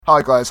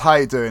Hi guys, how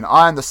you doing?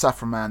 I am the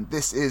Saffron Man.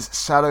 This is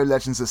Shadow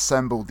Legends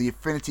Assemble, the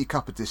Affinity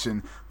Cup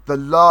edition, the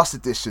last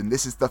edition.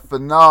 This is the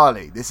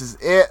finale. This is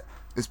it.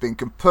 It's been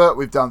kaput.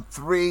 We've done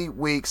 3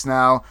 weeks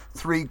now,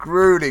 3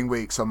 grueling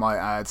weeks, I might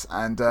add,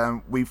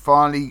 and we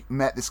finally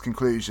met this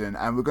conclusion.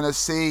 And we're going to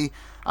see,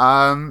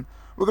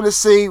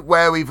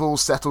 where we've all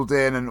settled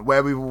in and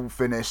where we've all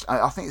finished.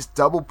 I think it's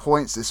double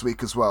points this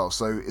week as well,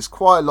 so it's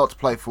quite a lot to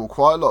play for.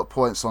 Quite a lot of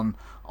points on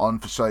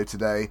for show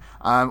today.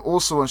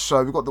 Also on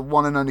show, we've got the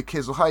one and only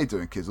Kizzle. How you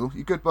doing, Kizzle?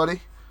 You good,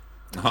 buddy?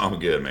 I'm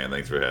good, man.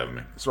 Thanks for having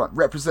me. That's right.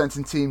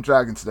 Representing Team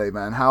Dragon today,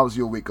 man. How's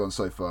your week gone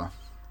so far?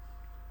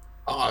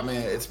 Oh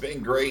man, it's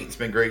been great. It's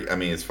been great. I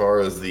mean, as far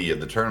as the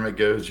tournament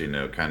goes,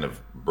 kind of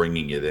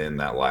bringing it in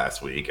that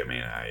last week. I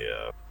mean,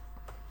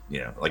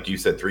 like you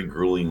said, 3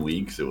 grueling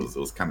weeks. It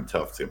was kind of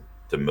tough to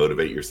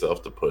motivate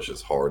yourself to push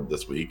as hard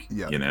this week.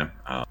 Yeah.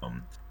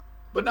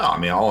 But no, I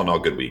mean, all in all,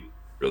 good week.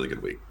 Really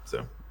good week.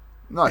 So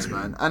nice,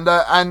 man.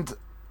 And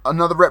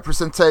another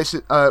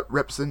representative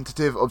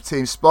of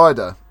Team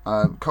Spider,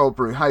 Cold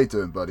Brew. How you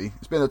doing, buddy?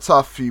 It's been a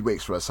tough few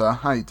weeks for us, huh?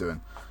 How you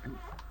doing?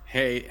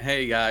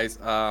 Hey guys.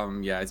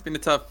 Yeah, it's been a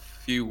tough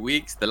few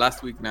weeks. The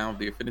last week now of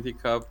the Affinity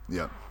Cup.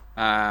 Yeah.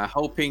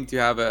 Hoping to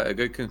have a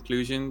good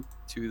conclusion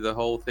to the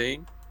whole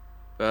thing.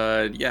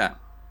 But yeah,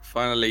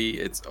 finally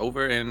it's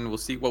over and we'll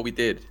see what we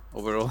did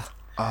overall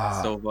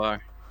so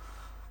far.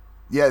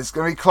 Yeah, it's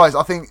going to be close.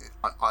 I think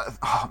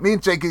me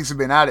and Jay Giggs have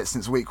been at it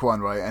since week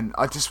 1, right? And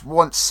I just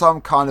want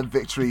some kind of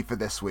victory for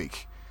this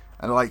week.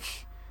 And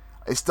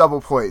it's double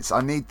points.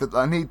 I need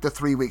the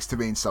 3 weeks to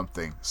mean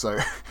something. So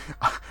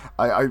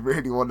I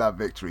really want that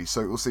victory.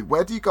 So we'll see.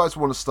 Where do you guys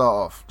want to start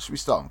off? Should we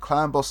start on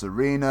Clan Boss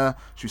Arena?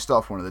 Should we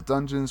start off one of the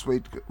dungeons? Where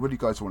do you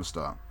guys want to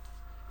start?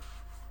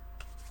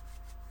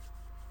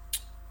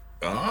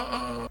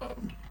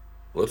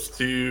 let's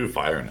do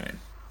Fire Knight.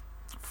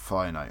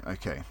 Fire Knight.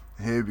 Okay,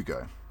 here we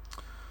go.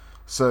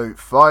 So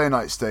Fire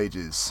Knight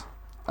stages.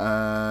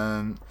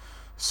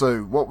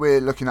 So what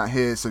we're looking at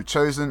here, so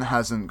Chosen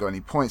hasn't got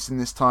any points in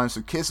this time.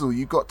 So Kizzle,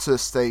 you got to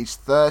stage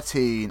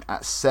 13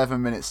 at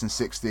 7 minutes and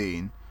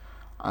 16.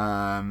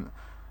 And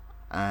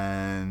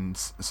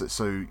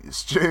so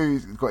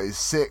Stu's got his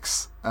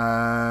 6.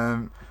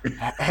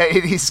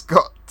 Hades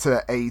got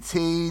to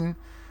 18.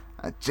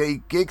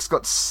 Jay Giggs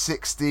got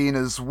 16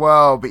 as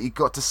well, but he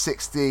got to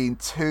 16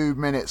 2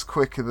 minutes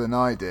quicker than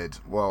I did.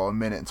 Well, 1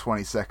 minute and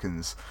 20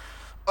 seconds.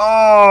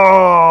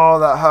 Oh,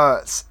 that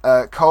hurts.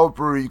 Cold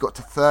Brew, you got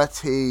to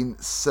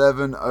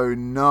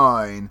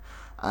 13:7:09,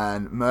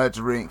 and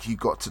Murder Inc. you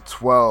got to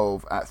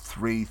 12 at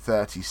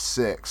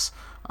 3:36.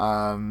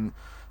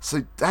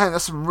 So damn,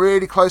 that's some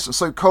really close ones.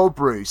 So Cold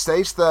Brew,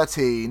 stage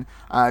 13,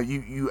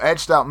 you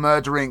edged out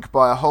Murder Inc.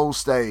 by a whole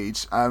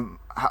stage.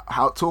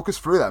 How talk us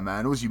through that,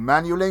 man? Was you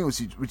manualing? Was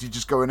you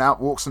just going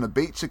out walks on the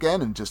beach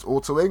again and just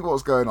autoing? What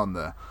was going on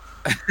there?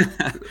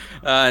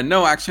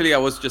 No, actually, I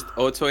was just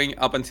autoing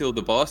up until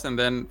the boss, and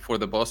then for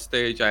the boss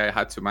stage, I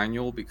had to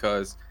manual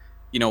because,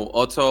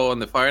 auto on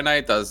the Fire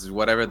Knight does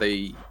whatever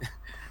they,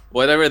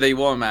 whatever they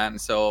want, man.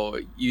 So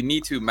you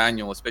need to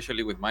manual,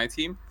 especially with my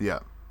team. Yeah.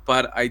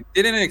 But I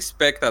didn't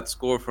expect that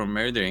score from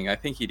Murdering. I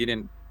think he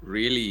didn't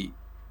really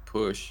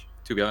push,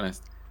 to be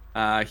honest.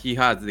 He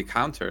had the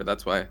counter.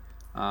 That's why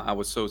I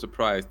was so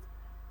surprised.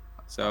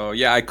 So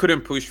yeah, I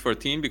couldn't push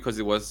 14 because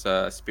it was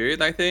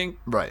Spirit, I think.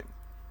 Right.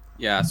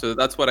 Yeah, so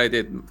that's what I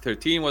did.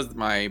 13 was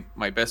my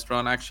best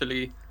run,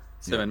 actually.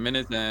 7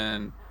 minutes,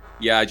 and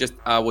yeah,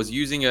 I was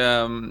using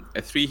a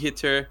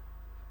 3-hitter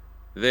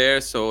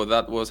there, so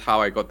that was how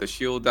I got the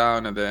shield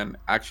down, and then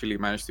actually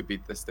managed to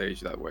beat the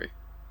stage that way.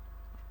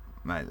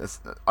 Mate,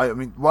 I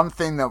mean, one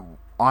thing that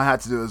I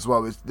had to do as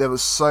well is there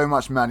was so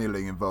much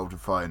manualing involved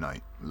with Fire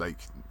Knight. Like,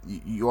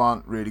 you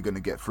aren't really going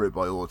to get through it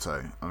by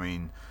auto. I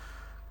mean,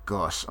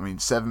 gosh,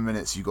 7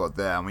 minutes you got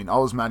there. I mean, I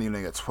was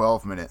manualing at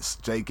 12 minutes.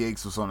 Jay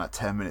Giggs was on at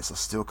 10 minutes. I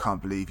still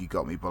can't believe you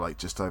got me by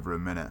just over a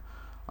minute.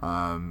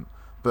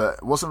 But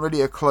it wasn't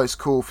really a close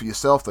call for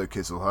yourself though,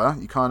 Kizzle, huh?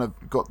 You kind of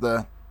got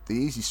the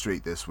easy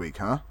streak this week,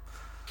 huh?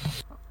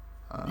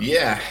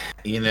 Yeah,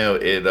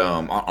 it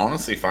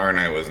honestly, Fire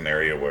Knight was an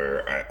area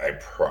where I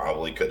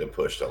probably could have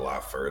pushed a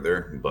lot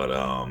further, but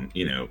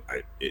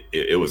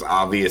it was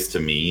obvious to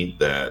me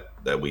that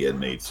we had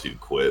made Stu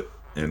quit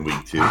in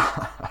week 2.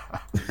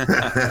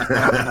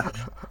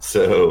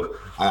 So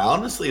I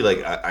honestly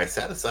I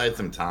set aside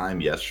some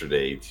time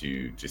yesterday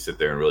to sit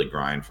there and really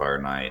grind Fire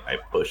Knight. I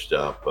pushed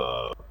up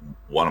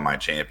one of my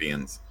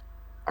champions.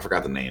 I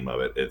forgot the name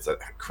of it. It's a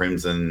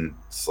Crimson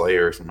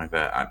Slayer or something like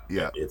that.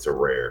 Yeah, it's a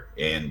rare,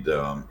 and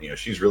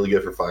she's really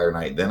good for Fire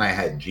Knight. Then I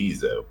had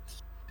Jizo,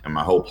 and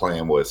my whole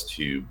plan was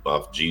to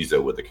buff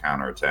Jizo with the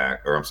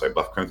counterattack, or I'm sorry,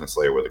 buff Crimson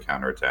Slayer with a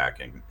counterattack,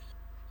 and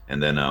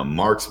then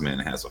Marksman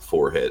has a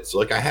 4-hit.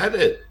 So I had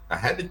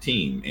the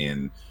team,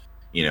 and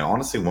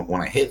honestly,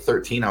 when I hit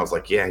 13, I was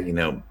like, yeah,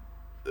 the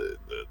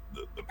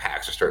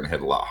packs are starting to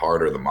hit a lot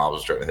harder. The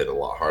mobs are starting to hit a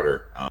lot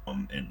harder.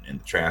 And the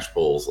trash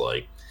pulls,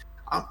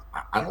 I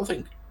don't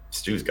think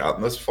Stu's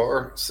gotten this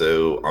far,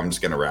 so I'm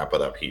just gonna wrap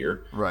it up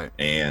here. Right.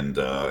 And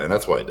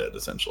that's what I did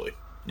essentially.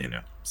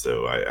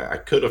 So I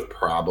could have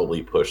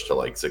probably pushed to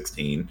like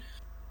 16.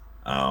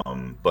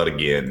 But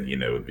again,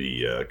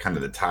 the kind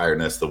of the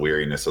tiredness, the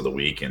weariness of the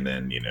week, and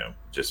then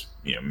just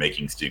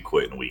making Stu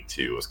quit in week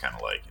 2 was kind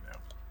of like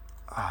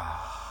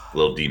a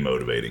little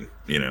demotivating.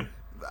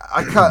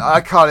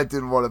 I kind of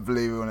didn't want to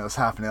believe it when it was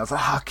happening. I was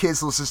like,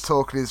 Kizzle's just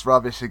talking his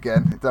rubbish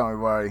again. Don't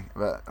worry,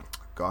 but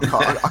God,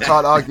 I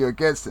can't argue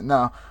against it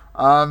now.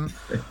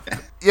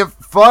 Yeah,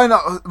 Fire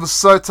Night was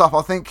so tough.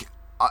 I think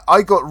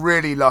I got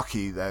really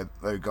lucky there,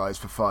 though, guys,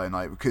 for Fire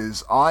Night,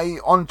 because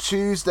on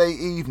Tuesday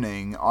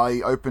evening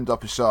I opened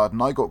up a shard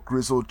and I got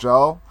Grizzled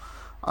Jarl,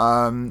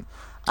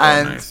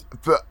 nice.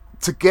 But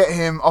to get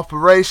him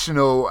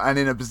operational and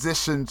in a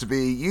position to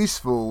be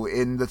useful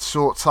in the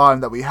short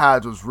time that we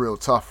had was real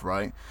tough,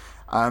 right?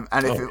 And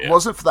if it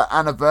wasn't for that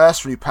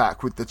anniversary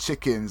pack with the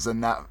chickens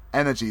and that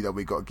energy that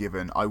we got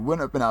given, I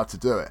wouldn't have been able to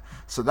do it.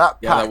 So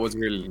that pack, that was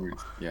really nice.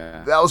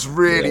 Yeah, that was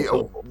really.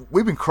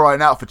 We've been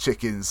crying out for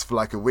chickens for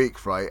like a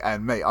week, right?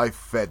 And mate, I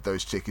fed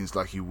those chickens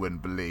like you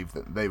wouldn't believe.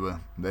 That they were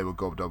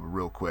gobbled up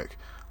real quick.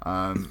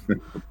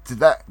 Did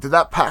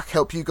that pack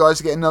help you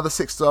guys get another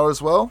 6-star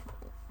as well?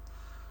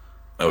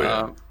 Oh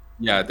yeah.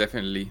 Yeah,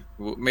 definitely.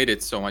 Made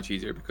it so much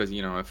easier because a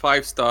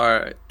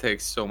 5-star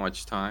takes so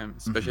much time,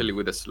 especially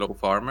with a slow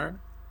farmer.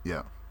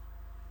 Yeah.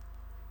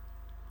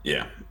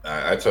 Yeah,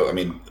 that's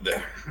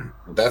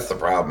the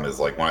problem is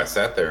like when I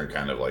sat there and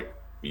kind of like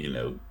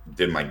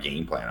did my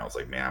game plan, I was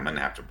like, man, I'm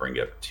gonna have to bring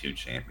up 2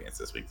 champions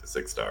this week to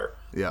 6-star.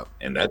 Yeah.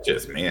 And that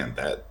just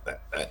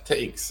that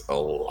takes a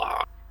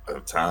lot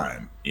of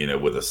time,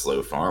 with a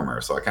slow farmer.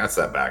 So I kind of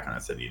sat back and I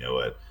said, you know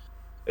what?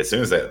 As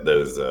soon as I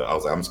was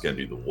like, I'm just gonna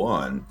do the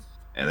 1.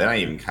 And then I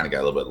even kind of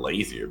got a little bit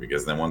lazier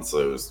because then once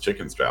those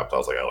chickens dropped, I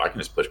was like, oh, I can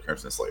just push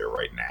Crimson Slayer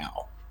right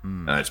now.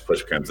 And I just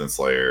push Crimson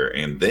Slayer.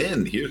 And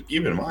then, keep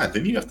in mind,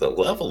 then you have to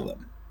level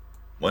them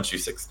once you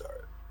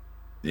 6-star.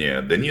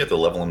 Yeah, then you have to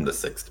level them to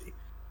 60.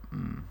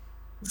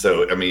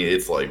 So,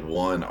 it's like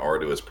one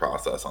arduous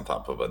process on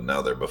top of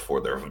another before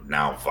they're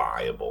now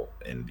viable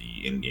in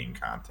the in-game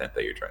content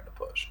that you're trying to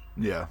push.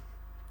 Yeah.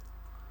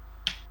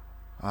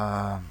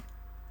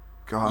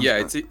 God. Yeah,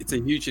 it's a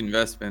huge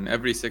investment.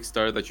 Every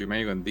 6-star that you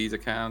make on these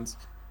accounts,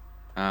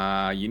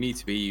 you need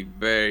to be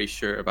very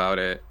sure about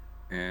it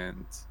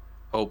and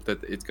hope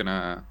that it's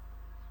gonna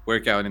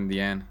work out in the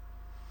end.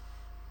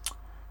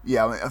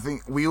 Yeah, I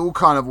think we all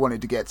kind of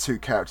wanted to get 2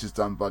 characters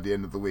done by the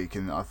end of the week,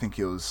 and I think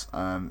it was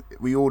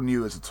we all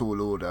knew it was a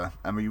tall order,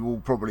 and we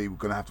all probably were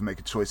going to have to make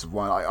a choice of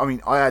one.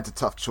 I had a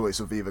tough choice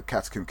of either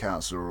Catacomb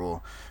Counselor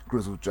or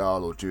Grizzled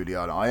Jarl or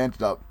Juliana. I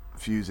ended up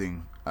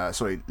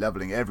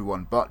leveling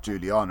everyone but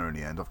Juliana in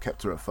the end. I've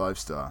kept her at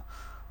 5-star.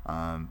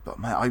 But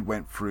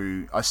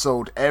man, I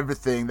sold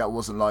everything that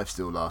wasn't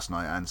lifesteal last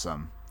night and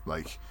some.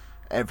 Like,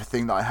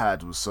 everything that I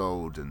had was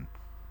sold, and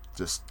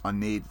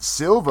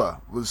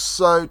silver was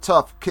so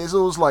tough.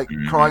 Kizzle's like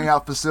crying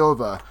out for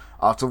silver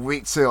after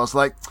week 2. I was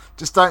like,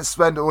 just don't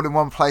spend it all in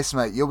one place,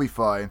 mate. You'll be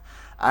fine.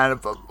 And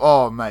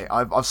mate,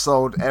 I've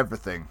sold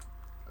everything.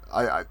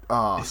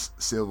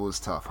 Silver was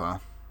tough, huh?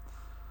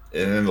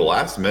 And in the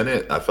last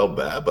minute, I felt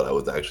bad, but I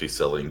was actually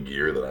selling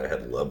gear that I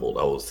had leveled.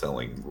 I was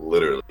selling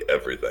literally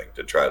everything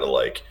to try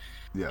to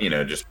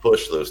just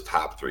push those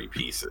top 3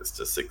 pieces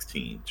to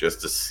 16, just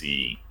to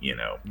see,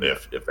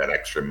 if that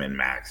extra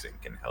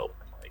min-maxing can help.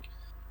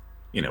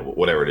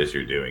 Whatever it is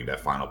you're doing,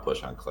 that final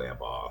push on Clan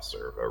Boss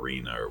or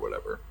Arena or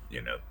whatever,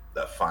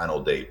 that final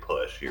day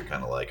push, you're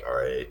kind of like, all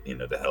right,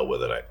 to hell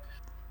with it.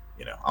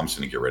 I'm just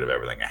going to get rid of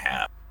everything I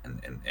have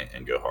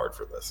and go hard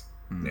for this.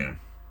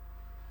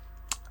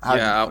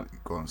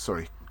 Go on,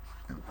 sorry.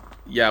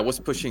 Yeah, I was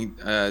pushing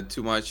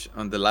too much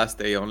on the last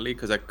day only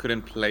because I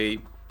couldn't play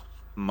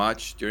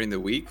much during the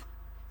week.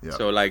 Yeah.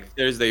 So like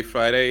Thursday,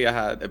 Friday, I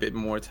had a bit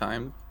more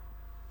time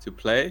to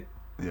play.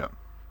 Yeah.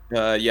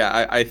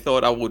 I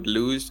thought I would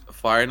lose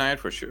Fire Night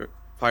for sure.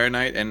 Fire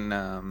Night and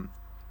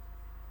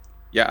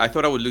I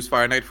thought I would lose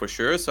Fire Night for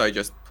sure. So I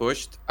just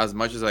pushed as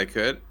much as I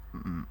could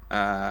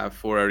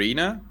for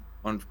Arena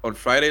on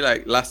Friday.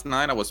 Like last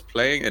night, I was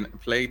trying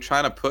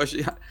to push,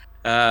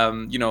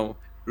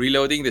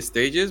 reloading the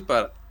stages,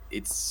 but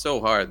it's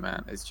so hard,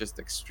 man. It's just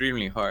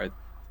extremely hard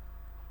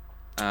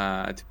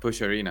to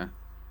push Arena.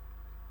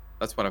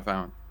 That's what I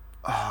found.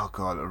 Oh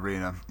god,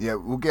 Arena. Yeah,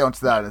 we'll get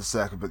onto that in a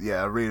second, but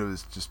yeah, Arena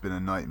has just been a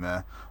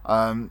nightmare.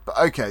 But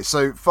okay,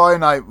 so Fire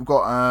Night, we've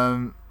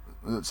got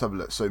let's have a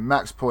look. So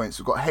max points,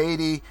 we've got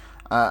Hades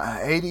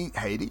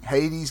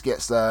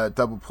gets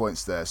double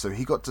points there, so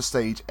he got to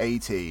stage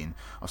 18.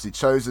 Obviously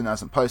Chosen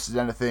hasn't posted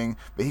anything,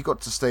 but he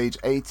got to stage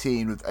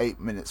 18 with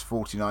 8 minutes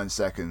 49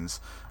 seconds.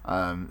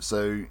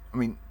 So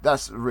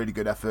that's a really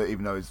good effort,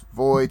 even though it's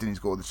void and he's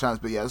got all the chance.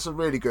 But yeah, it's a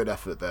really good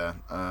effort there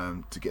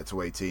to get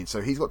to 18.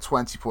 So he's got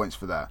 20 points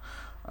for that.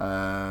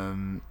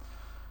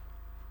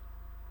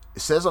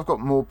 It says I've got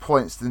more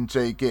points than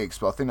Jay Giggs,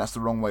 but I think that's the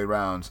wrong way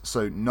round.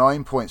 So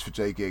 9 points for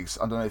Jay Giggs.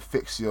 I don't know if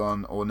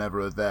Fixion or Never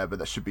are there, but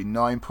that should be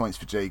 9 points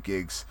for Jay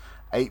Giggs,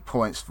 8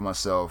 points for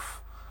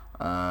myself,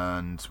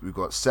 and we've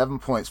got 7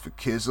 points for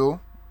Kizzle,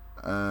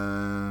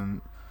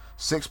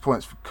 6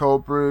 points for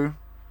Cold Brew,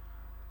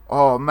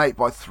 Oh, mate,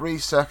 by 3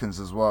 seconds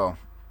as well.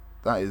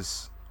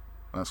 That's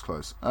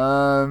close.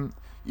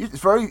 It's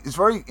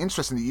very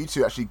interesting that you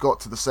two actually got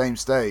to the same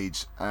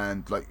stage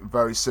and like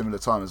very similar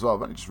time as well.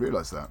 I've only just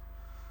realised that.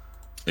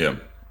 Yeah.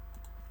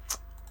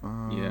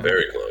 Yeah.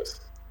 Very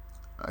close.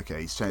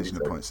 Okay, he's changing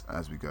the points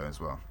as we go as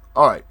well.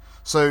 All right,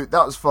 so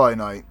that was Fire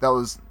Night. That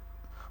was,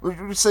 would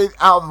you say,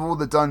 out of all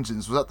the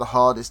dungeons, was that the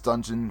hardest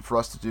dungeon for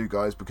us to do,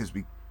 guys? Because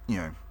we,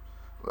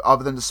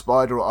 other than the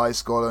Spider or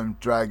Ice Golem,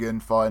 Dragon,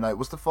 Fire Night,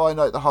 was the Fire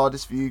Night the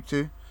hardest for you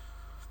two?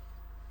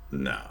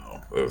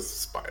 No, it was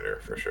Spider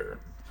for sure.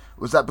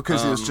 Was that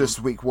because it was just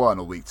week 1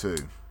 or week 2?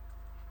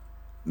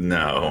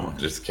 No,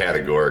 just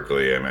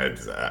categorically. I mean,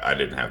 I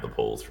didn't have the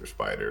pulls for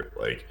Spider.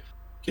 Like,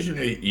 because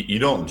you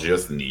don't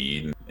just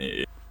need.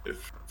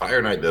 If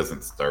Fire Knight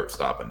doesn't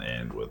stop, and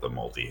end with a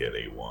multi-hit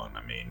A1.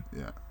 I mean,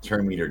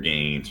 turn meter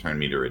gain, turn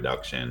meter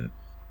reduction.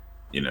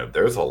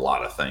 There's a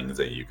lot of things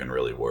that you can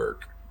really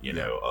work.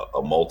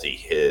 A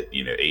multi-hit,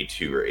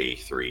 A2 or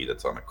A3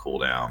 that's on a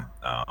cooldown.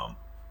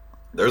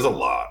 There's a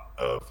lot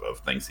of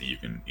things that you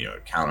can,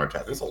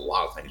 counterattack. There's a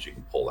lot of things you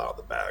can pull out of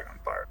the bag on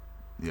Fire.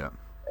 Yeah.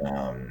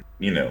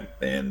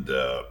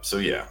 So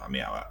yeah, I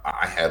mean,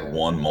 I had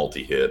one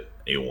multi-hit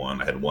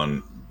A1. I had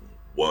one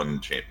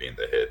champion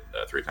that hit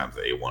 3 times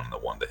the A1 and the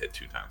one that hit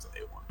 2 times the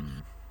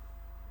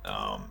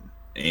A1.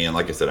 And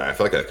like I said, I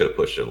feel like I could have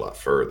pushed it a lot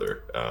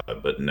further.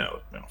 But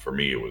no, for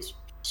me, it was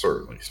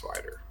certainly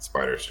Spider.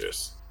 Spider's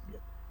just,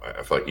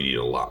 I feel like you need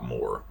a lot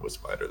more with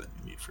Spider than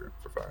you need for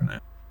Fire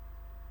Knight.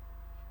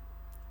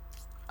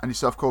 And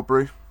yourself, Cold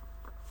Brew?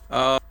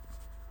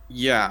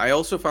 Yeah, I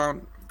also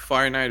found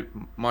Fire Knight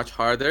much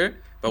harder,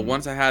 but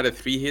once I had a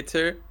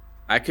 3-hitter,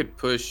 I could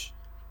push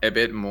a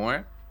bit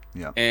more.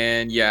 Yeah.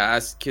 And yeah,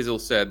 as Kizzle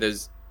said,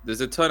 there's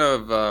a ton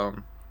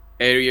of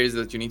areas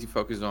that you need to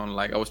focus on.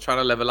 Like I was trying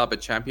to level up a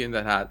champion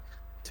that had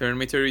turn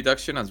meter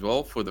reduction as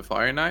well for the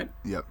Fire Knight.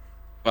 Yep.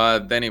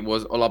 But then it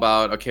was all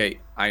about, okay,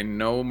 I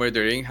know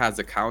Murdering has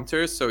a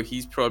counter, so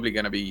he's probably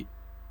gonna be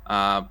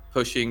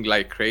pushing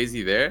like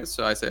crazy there.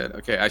 So I said,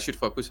 okay, I should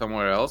focus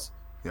somewhere else.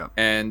 Yeah.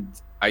 And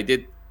I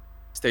did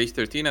stage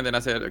 13, and then I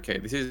said, okay,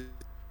 this is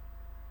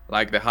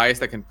like the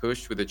highest I can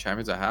push with the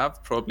champions I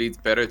have. Probably it's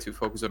better to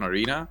focus on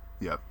Arena.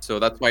 Yeah. So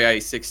that's why I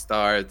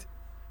 6-starred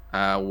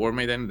War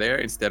Maiden there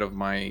instead of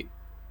my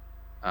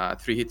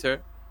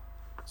 3-hitter.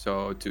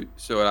 So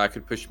I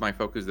could push my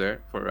focus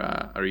there for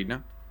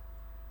Arena.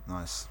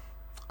 Nice.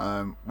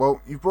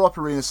 Well, you've brought up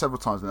Arena several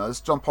times now.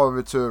 Let's jump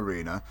over to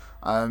Arena.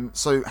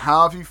 So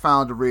how have you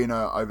found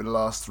Arena over the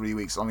last 3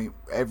 weeks? I mean,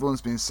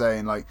 everyone's been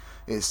saying like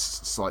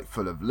it's like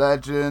full of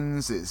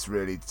legends. It's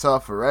really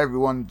tough for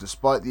everyone,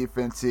 despite the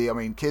affinity. I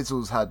mean,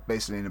 Kizzle's had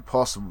basically an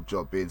impossible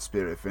job being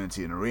Spirit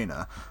Affinity in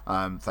Arena,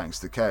 thanks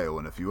to Kale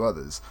and a few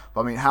others.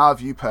 But I mean, how have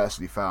you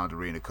personally found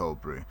Arena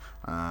Cold Brew?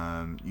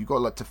 You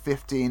got like to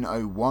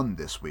 1501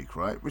 this week,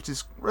 right? Which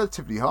is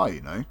relatively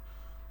high,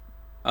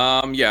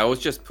 Yeah, I was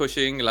just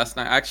pushing last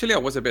night. Actually, I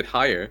was a bit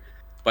higher,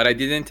 but I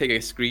didn't take a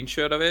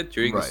screenshot of it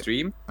during the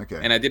stream. Okay.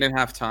 And I didn't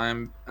have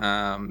time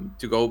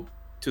to go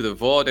to the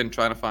VOD and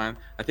try to find.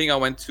 I think I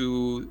went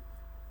to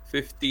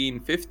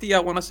 1550, I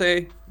want to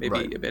say.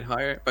 Maybe a bit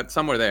higher, but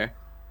somewhere there.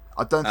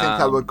 I don't think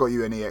that would have got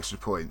you any extra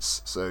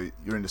points, so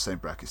you're in the same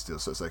bracket still,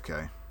 so it's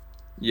okay.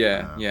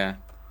 Yeah.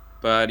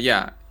 But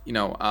yeah,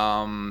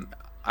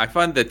 I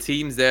find the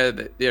teams there,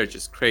 they're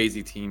just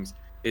crazy teams.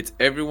 It's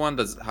everyone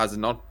that has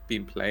not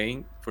been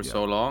playing for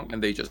so long,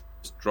 and they just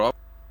drop.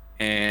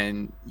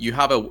 And you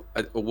have a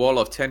wall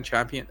of 10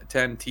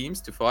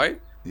 teams to fight.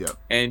 Yeah.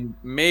 And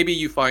maybe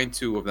you find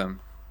 2 of them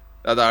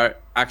that are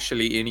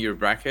actually in your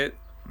bracket.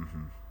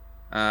 Mm-hmm.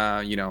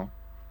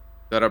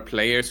 That are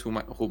players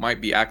who might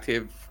be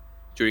active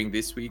during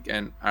this week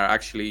and are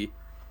actually,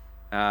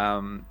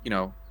 in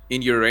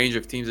your range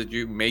of teams that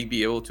you may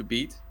be able to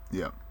beat.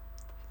 Yeah.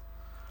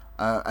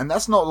 And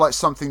that's not like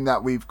something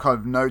that we've kind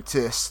of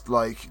noticed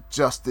like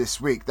just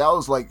this week. That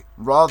was like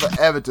rather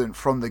evident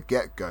from the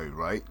get-go,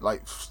 right?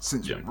 Like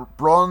since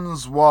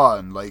Bronze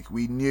 1, like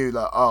we knew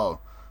that, oh,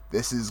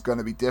 this is going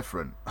to be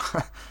different,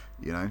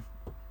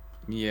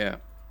 Yeah.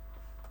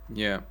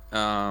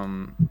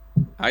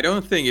 I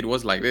don't think it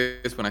was like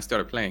this when I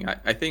started playing.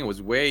 I think it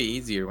was way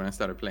easier when I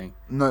started playing.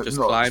 No, just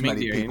not climbing as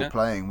many the people arena.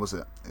 playing, was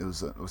it? It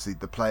was obviously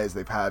the players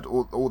they've had,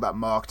 all that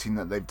marketing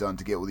that they've done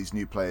to get all these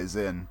new players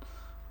in.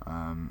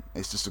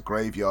 It's just a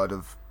graveyard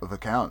of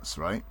accounts,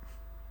 right?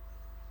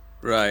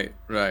 Right.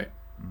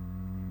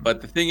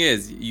 But the thing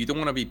is, you don't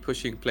want to be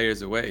pushing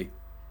players away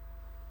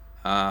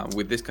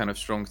with this kind of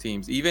strong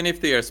teams. Even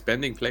if they are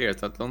spending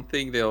players, I don't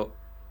think they'll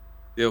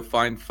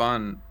find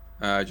fun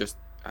just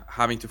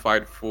having to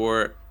fight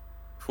for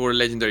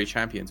legendary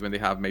champions when they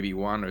have maybe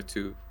 1 or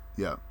 2.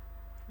 Yeah.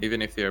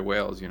 Even if they're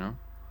whales, Yeah,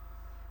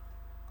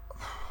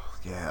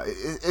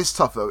 it's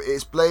tough though.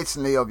 It's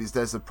blatantly obvious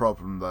there's a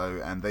problem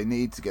though, and they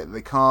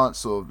can't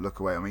sort of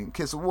look away. I mean,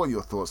 Kiss, what are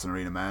your thoughts on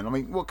Arena, man? I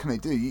mean, what can they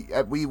do?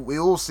 We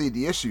all see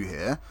the issue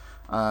here.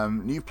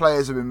 New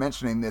players have been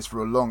mentioning this for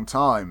a long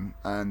time,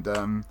 and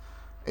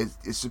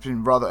it's just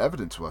been rather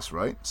evident to us,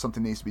 right?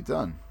 Something needs to be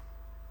done.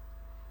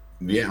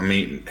 Yeah, I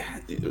mean,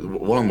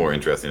 one of the more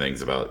interesting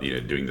things about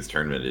doing this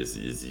tournament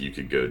is you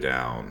could go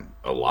down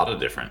a lot of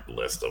different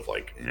lists of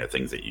like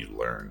things that you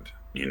learned.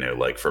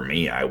 Like for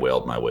me, I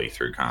whaled my way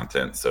through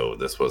content, so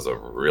this was a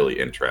really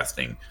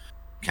interesting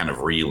kind of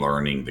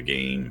relearning the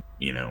game,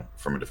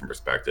 from a different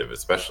perspective,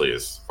 especially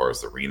as far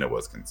as the arena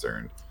was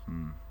concerned.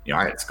 Mm.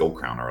 I had Skull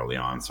Crown early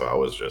on, so I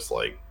was just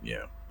like,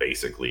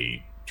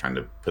 basically trying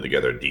to put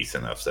together a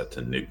decent enough set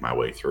to nuke my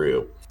way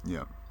through.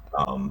 Yeah.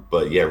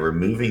 But yeah,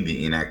 removing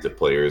the inactive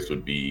players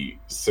would be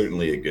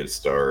certainly a good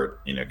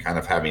start. Kind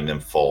of having them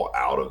fall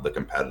out of the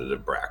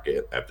competitive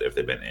bracket if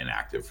they've been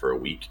inactive for a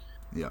week.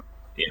 Yeah.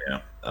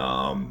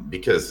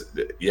 Because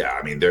yeah,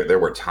 I mean, there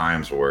were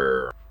times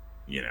where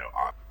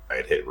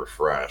I'd hit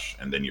refresh,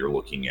 and then you're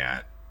looking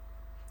at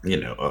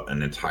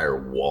an entire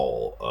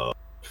wall of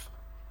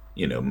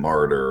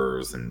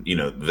martyrs and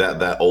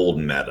that old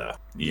meta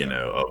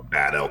of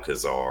bad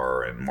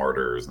Alcazar and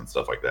martyrs and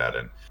stuff like that,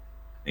 and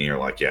you're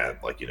like, yeah,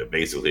 like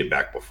basically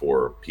back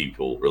before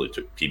people really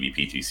took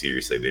PvP too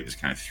seriously, they just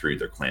kind of threw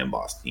their clan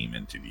boss team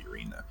into the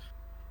arena,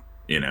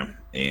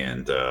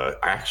 and I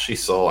actually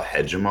saw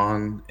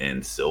Hegemon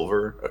and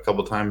Silver a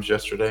couple times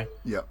yesterday.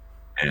 Yep.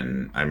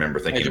 And I remember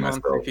thinking to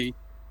myself,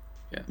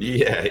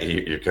 yeah,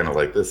 you're kind of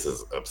like, this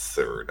is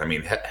absurd. I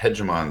mean,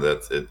 Hegemon,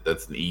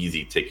 that's an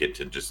easy ticket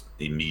to just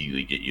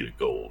immediately get you to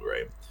gold,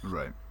 right?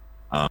 Right.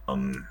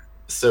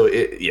 So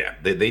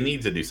they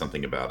need to do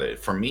something about it.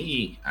 For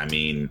me, I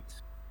mean,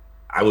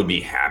 I would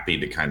be happy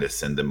to kind of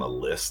send them a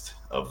list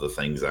of the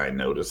things I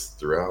noticed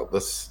throughout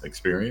this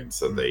experience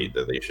that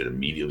they should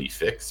immediately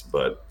fix.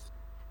 But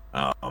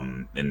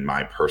in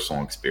my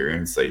personal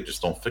experience, they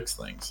just don't fix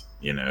things,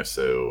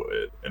 So,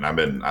 and I've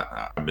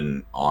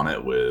been on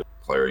it with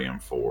Clarion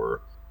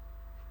for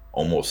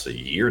almost a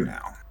year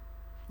now,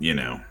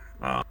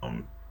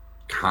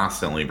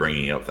 constantly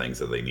bringing up things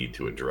that they need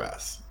to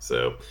address.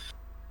 So,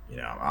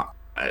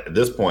 at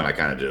this point, I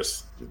kind of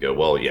just go,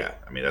 well, yeah,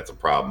 I mean, that's a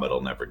problem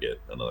that'll never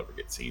get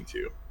seen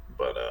to.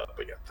 But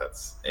yeah,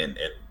 that's and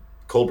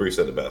Cold Brew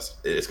said it best.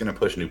 It's going to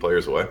push new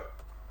players away.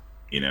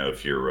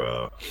 If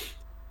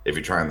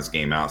you're trying this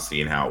game out,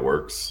 seeing how it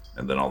works,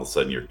 and then all of a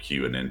sudden you're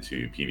queuing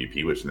into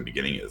PvP, which in the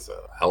beginning is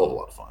a hell of a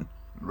lot of fun.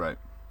 Right.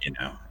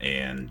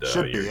 And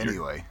should be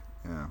anyway.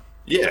 Yeah.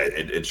 Yeah,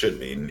 it should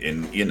be,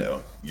 and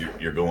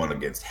you're going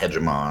against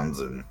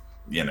hegemons, and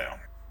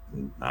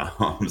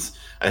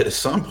at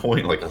some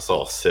point, like I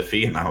saw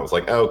Siphi, and I was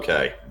like,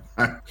 okay,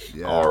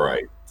 yeah. All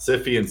right,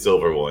 Siphi and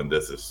Silver one,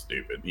 this is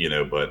stupid,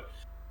 but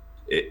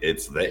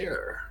it's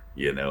there,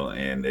 and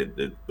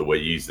the way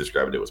you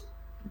described it was,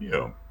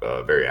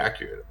 very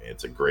accurate. I mean,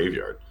 it's a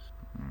graveyard.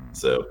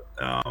 So,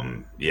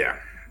 yeah.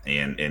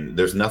 And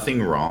there's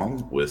nothing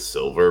wrong with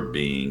Silver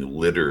being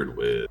littered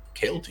with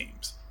Kayle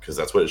teams, because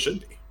that's what it should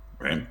be,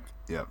 right?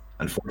 Yeah.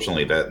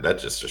 Unfortunately, that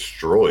just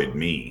destroyed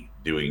me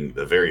doing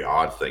the very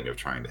odd thing of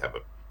trying to have a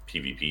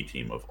PvP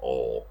team of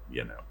all,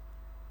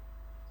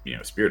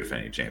 Spirit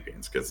defending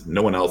champions, because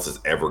no one else is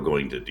ever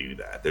going to do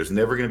that. There's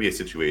never going to be a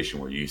situation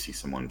where you see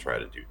someone try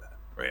to do that,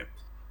 right?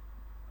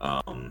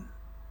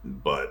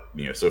 But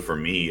so for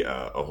me,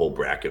 a whole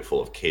bracket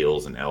full of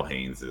Kayles and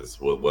Elhanes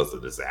was a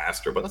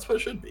disaster. But that's what it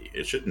should be.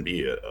 It shouldn't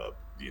be a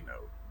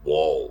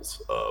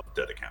walls of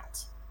dead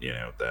accounts.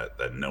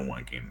 That no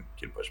one can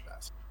push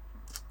past.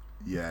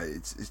 Yeah,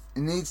 it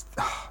needs.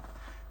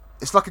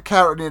 It's like a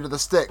carrot near the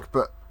stick,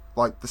 but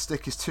like the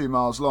stick is 2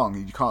 miles long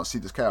and you can't see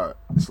this carrot.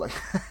 It's like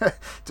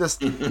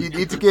just you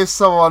need to give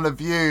someone a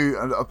view,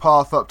 a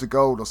path up to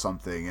gold or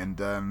something, and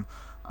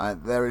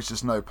there is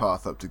just no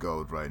path up to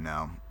gold right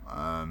now.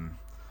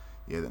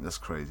 Yeah, that's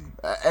crazy.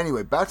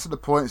 Anyway, back to the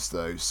points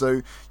though.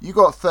 So you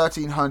got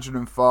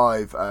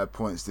 1,305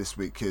 points this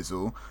week,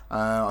 Kizzle.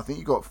 I think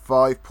you got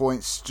 5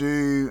 points.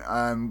 Stu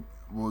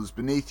was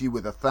beneath you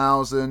with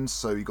 1,000,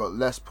 so you got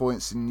less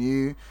points than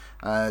you.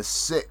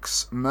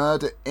 6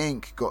 Murder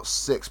Inc. got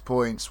 6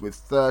 points with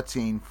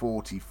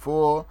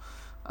 1,344.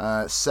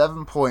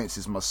 7 points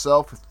is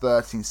myself with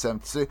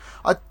 1,372.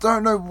 I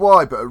don't know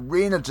why, but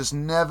Arena just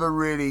never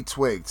really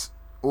twigged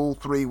all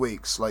 3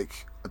 weeks.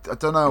 Like I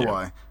don't know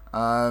why.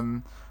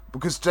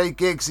 Because Jay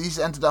Giggs, he's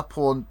ended up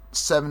on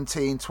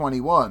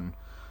 1721,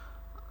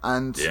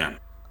 and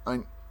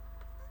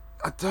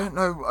I don't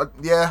know. I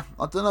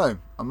don't know.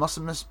 I must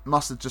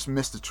have just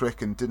missed a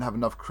trick and didn't have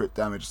enough crit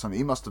damage or something.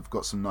 He must have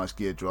got some nice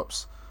gear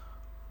drops.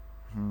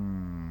 I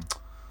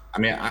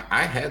mean,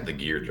 I had the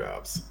gear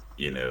drops,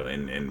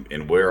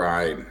 and where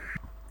I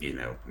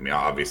mean,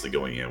 obviously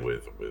going in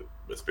with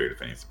Spirit of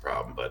Fame is the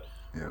problem, but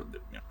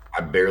I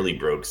barely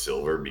broke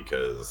silver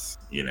because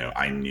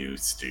I knew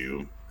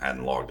Stu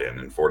hadn't logged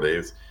in 4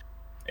 days,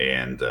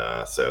 and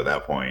so at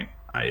that point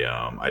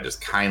I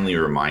just kindly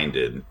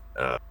reminded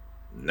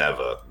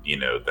Neva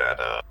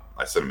that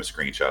I sent him a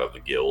screenshot of the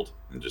guild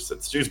and just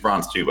said Stu's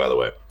bronze 2, by the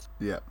way.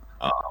 Yeah.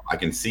 I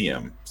can see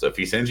him, so if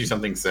he sends you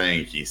something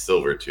saying he's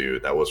silver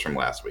 2, that was from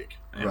last week,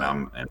 and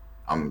right.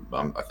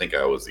 I think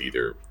I was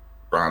either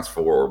bronze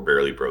 4 or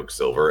barely broke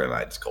silver, and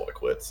I just called it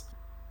quits.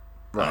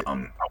 Right.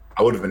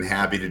 I would have been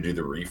happy to do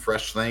the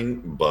refresh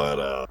thing,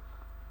 but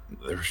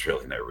there was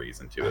really no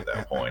reason to at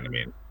that point. I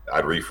mean,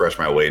 I'd refresh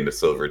my way into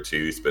Silver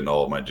 2, spend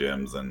all of my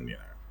gems, and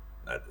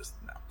I just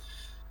no.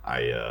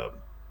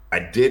 I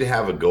did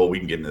have a goal. We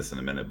can get into this in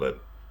a minute,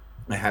 but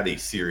I had a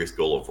serious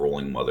goal of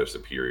rolling Mother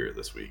Superior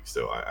this week,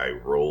 so I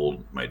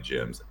rolled my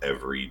gems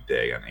every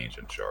day on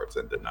Ancient Shards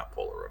and did not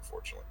pull her,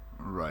 unfortunately.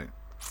 Right.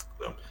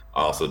 So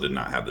I also did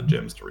not have the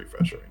gems to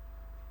refresh her.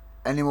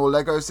 Any more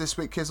Legos this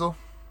week, Kizzle?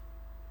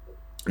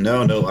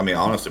 No. I mean,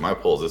 honestly, my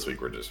pulls this week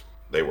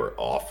they were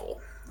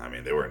awful. I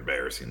mean, they were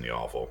embarrassingly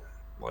awful.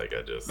 Like,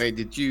 Wait,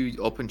 did you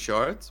open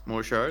shards?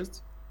 More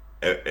shards?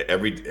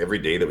 Every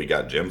day that we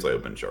got gems, I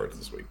opened shards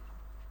this week.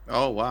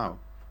 Oh, wow.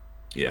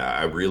 Yeah,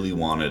 I really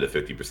wanted a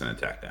 50%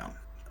 attack down.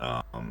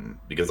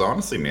 Because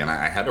honestly, man,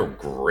 I had a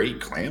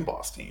great clan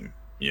boss team.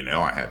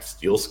 I had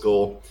Steel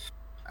Skull,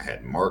 I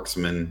had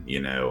Marksman,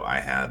 I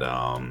had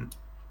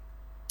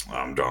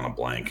I'm drawing a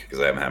blank because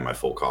I haven't had my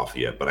full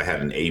coffee yet, but I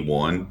had an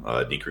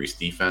A1 decreased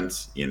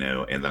defense, and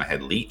then I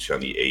had Leech on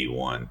the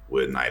A1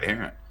 with Knight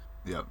Errant.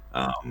 Yep.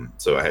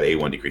 So I had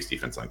A1 decreased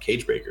defense on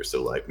Cage Breaker.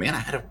 So like, man, I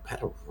had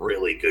a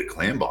really good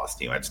clan boss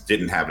team. I just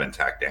didn't have an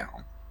attack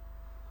down.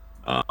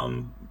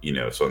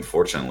 So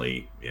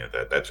unfortunately,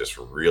 that just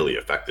really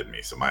affected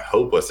me. So my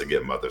hope was to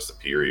get Mother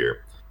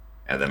Superior,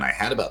 and then I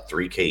had about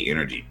 3k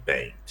energy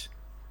banked,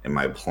 and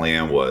my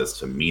plan was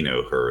to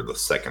Mino her the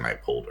second I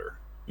pulled her.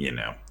 And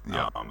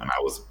I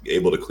was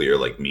able to clear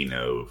like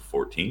Mino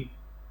 14,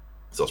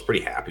 so I was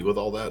pretty happy with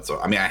all that. So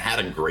I mean, I had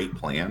a great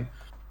plan.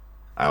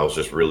 I was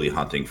just really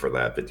hunting for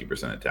that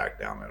 50% attack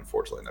down, and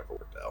unfortunately, it never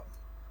worked out.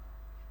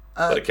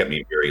 But it kept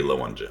me very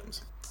low on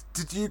gems.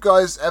 Did you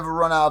guys ever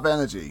run out of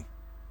energy?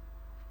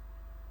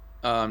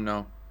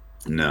 No.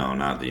 No,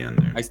 not at the end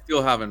there. I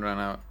still haven't run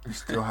out. You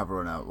still haven't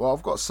run out. Well,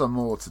 I've got some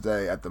more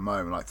today at the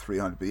moment, like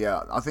 300. But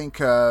yeah, I think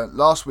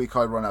last week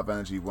I run out of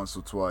energy once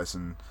or twice,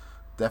 and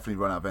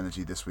definitely run out of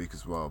energy this week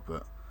as well.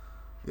 But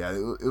yeah,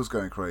 it was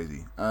going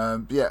crazy.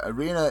 But yeah,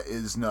 Arena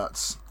is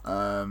nuts.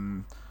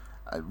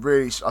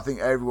 Really, I think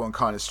everyone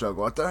kind of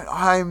struggled.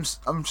 I'm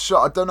sure.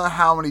 I don't know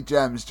how many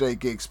gems Jay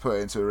Giggs put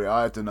into Arena.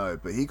 I don't know,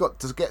 but he got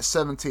to get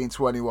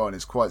 1721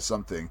 is quite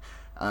something.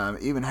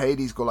 Even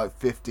Hades got like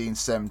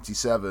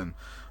 1577.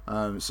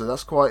 So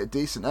that's quite a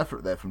decent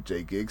effort there from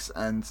Jay Giggs.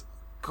 And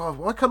God,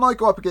 why can't I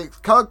go up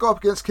against? Can I go up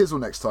against Kizzle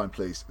next time,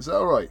 please? Is that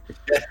all right?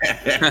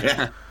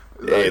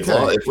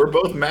 If we're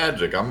both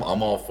Magic, I'm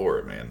all for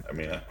it, man. I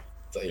mean, I'll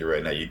tell you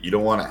right now, you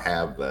don't want to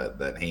have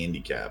that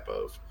handicap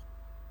of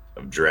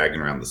dragging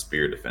around the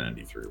Spirit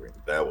Affinity through.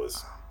 That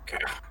was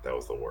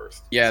the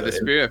worst. Yeah, so the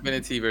Spirit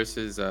Affinity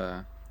versus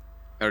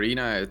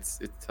Arena, it's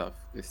tough.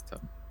 It's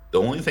tough. The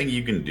only thing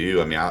you can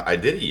do, I mean, I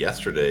did it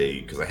yesterday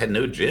because I had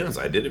no gems.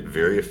 I did it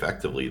very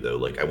effectively, though.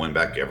 Like, I went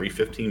back every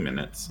 15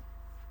 minutes,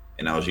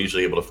 and I was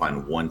usually able to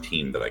find one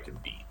team that I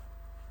could beat.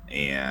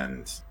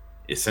 And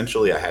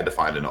essentially, I had to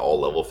find an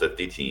all-level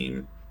 50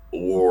 team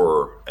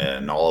or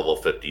an all-level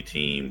 50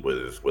 team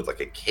with like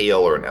a Kale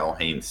or an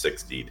Elhain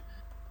 60'd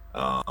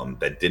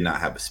that did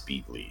not have a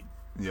speed lead.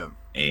 Yeah.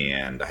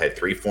 And I had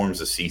 3 forms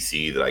of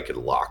CC that I could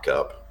lock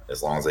up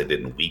as long as I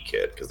didn't weak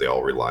hit, because they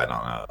all relied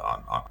on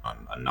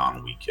a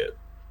non-weak hit.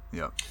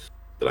 Yeah.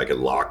 That I could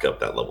lock up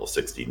that level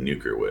 60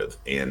 nuker with.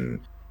 And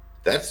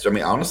that's, I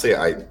mean, honestly,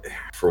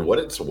 for what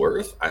it's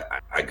worth,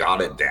 I got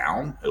it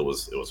down. It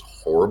was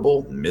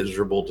horrible,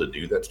 miserable to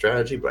do that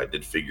strategy, but I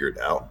did figure it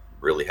out.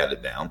 Really had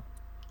it down.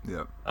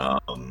 Yeah.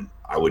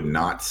 I would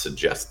not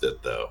suggest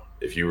it, though.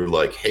 If you were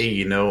like,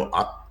 hey,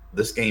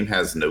 this game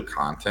has no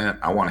content,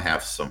 I want to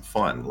have some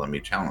fun, let me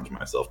challenge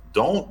myself.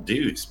 Don't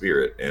do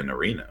Spirit in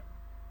Arena.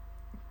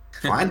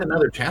 Find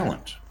another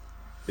challenge.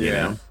 You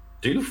know,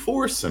 do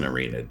Force in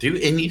Arena. Do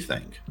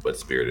anything but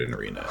Spirit in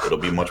Arena. It'll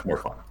be much more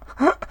fun.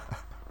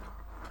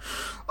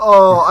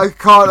 Oh, I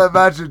can't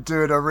imagine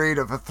doing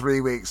Arena for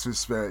 3 weeks with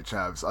Spirit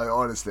Champs. I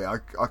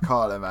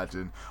can't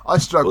imagine. I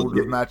struggled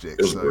with Magic.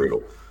 It was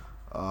brutal.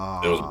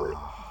 It was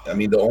brutal. I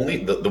mean,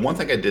 the one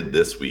thing I did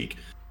this week,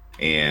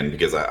 and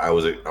because I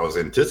was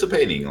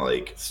anticipating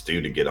like Stu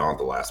to get on at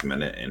the last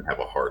minute and have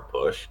a hard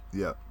push.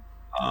 Yeah.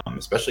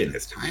 Especially in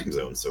his time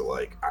zone. So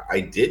like I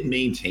did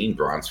maintain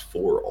Bronze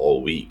 4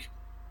 all week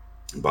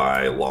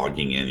by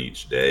logging in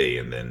each day,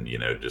 and then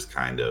just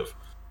kind of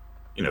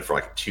for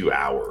like 2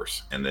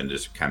 hours, and then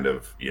just kind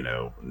of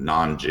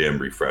non-gym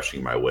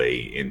refreshing my way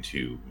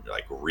into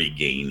like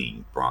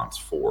regaining Bronze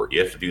 4. You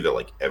have to do that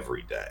like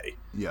every day.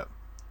 Yeah.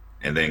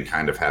 And then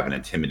kind of have an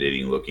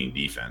intimidating looking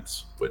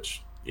defense,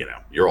 which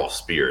you're all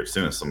Spirit. As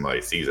soon as somebody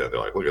sees that, they're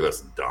like, look at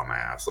this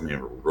dumbass. Let me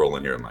roll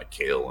in here in my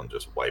Kale and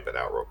just wipe it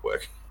out real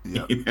quick.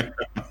 Yeah.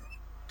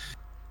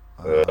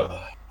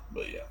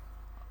 But yeah.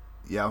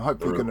 Yeah, I'm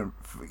hopefully going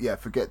to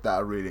forget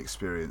that Arena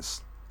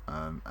experience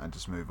and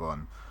just move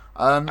on.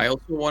 I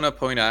also want to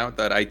point out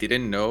that I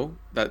didn't know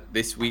that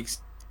this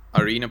week's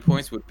Arena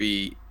points would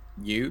be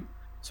new.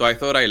 So I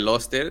thought I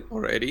lost it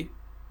already.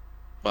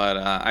 But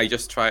I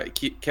just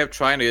kept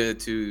trying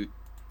to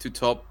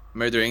top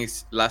Murder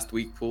Inc.'s last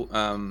week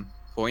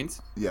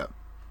points. Yeah.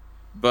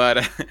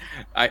 But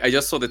I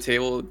just saw the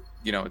table,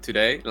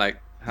 today,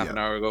 like half an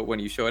hour ago when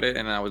you showed it,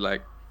 and I was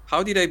like,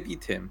 how did I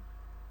beat him?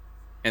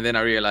 And then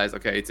I realized,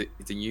 okay,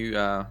 it's a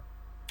new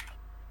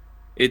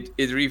it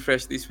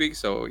refreshed this week,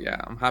 so yeah,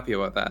 I'm happy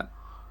about that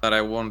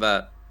I won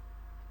that.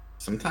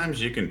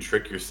 Sometimes you can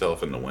trick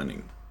yourself into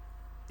winning.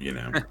 You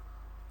know,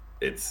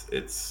 it's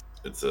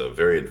a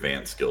very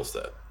advanced skill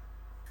set.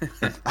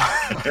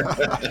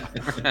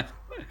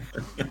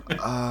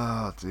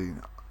 Oh,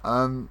 dude.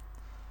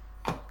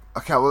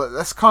 Okay, well,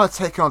 let's kind of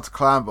take it on to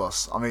Clan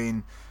Boss. I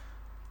mean,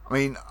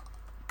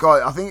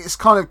 God, I think it's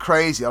kind of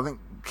crazy. I think,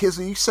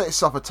 Kizzle, you set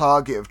yourself a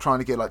target of trying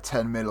to get like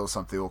 10 mil or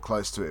something, or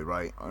close to it,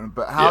 right?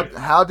 But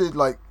how did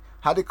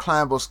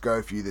Clan Boss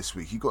go for you this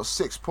week? You got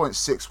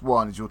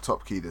 6.61 as your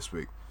top key this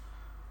week.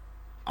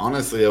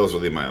 Honestly, that was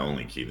really my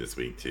only key this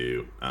week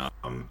too.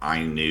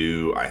 I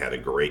knew I had a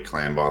great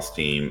Clan Boss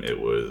team. It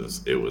was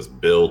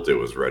built. It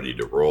was ready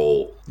to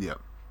roll. Yeah.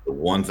 The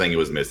one thing it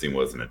was missing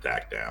was an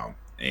attack down,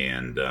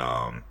 and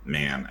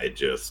man,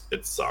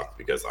 it sucked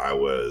because I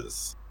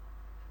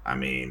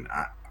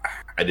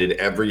did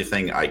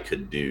everything I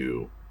could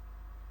do.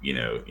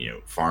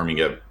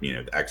 Farming up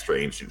the extra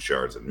ancient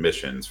shards and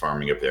missions,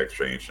 farming up the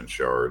extra ancient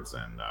shards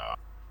and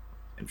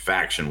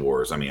faction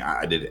wars. I mean,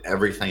 I did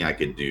everything I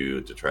could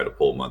do to try to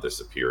pull Mother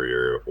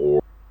Superior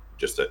or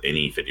just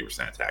any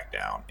 50% attack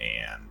down,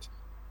 and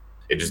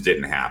it just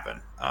didn't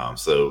happen.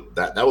 So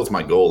that was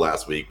my goal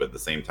last week, but at the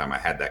same time, I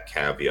had that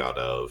caveat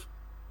of,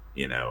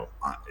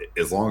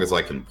 as long as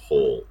I can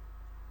pull,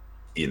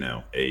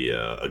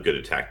 a good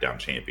attack down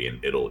champion,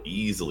 it'll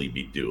easily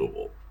be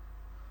doable.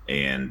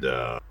 And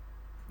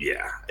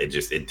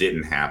it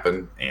didn't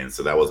happen, and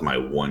so that was my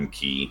one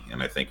key,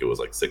 and I think it was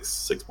like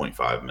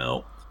 6.5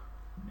 mil.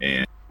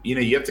 And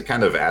you have to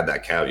kind of add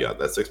that caveat,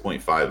 that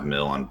 6.5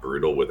 mil on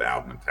brutal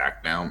without an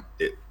attack down.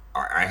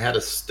 I had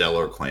a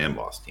stellar Clan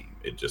Boss team.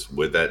 It just,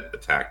 with that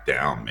attack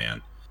down,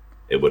 man,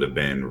 it would have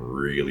been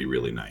really,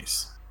 really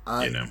nice.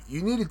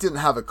 You nearly didn't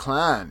have a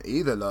clan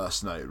either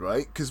last night,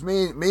 right? Because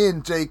me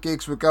and Jay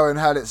Giggs were going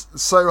had it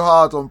so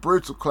hard on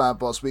brutal Clan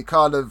Boss, we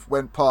kind of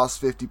went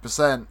past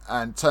 50%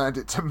 and turned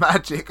it to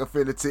magic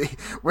affinity.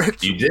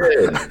 Which you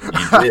did.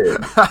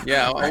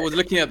 Yeah, I was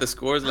looking at the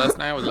scores last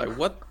night. I was like,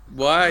 what?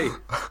 Why?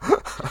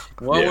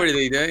 What were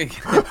they doing?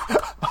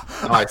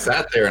 I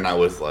sat there and I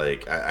was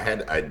like,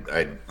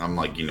 I'm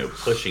like,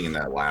 pushing in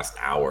that last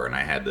hour, and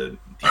I had to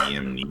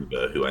DM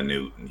Neva, who I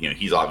knew,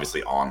 he's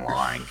obviously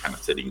online, kind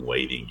of sitting,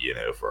 waiting,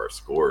 for our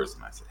scores.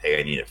 And I said, hey,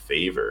 I need a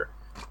favor.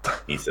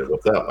 He said,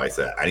 what's up? I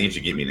said, I need you to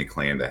get me in a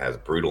clan that has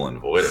brutal and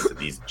void. I said,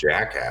 these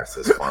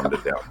jackasses farmed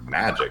it down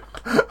magic.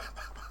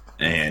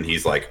 And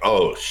he's like,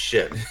 oh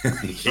shit.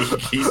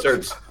 he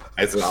starts.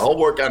 I said, I'll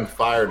work on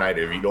Fire Knight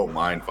if you don't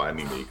mind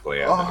finding me a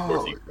clan. And of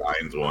course, he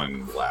finds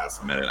one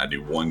last minute. I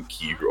do one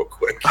key real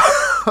quick.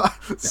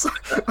 So,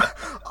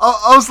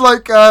 I was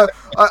like, I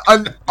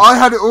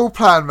had it all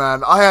planned,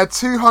 man. I had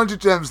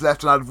 200 gems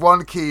left and I had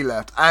one key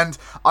left. And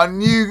I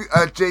knew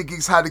Jay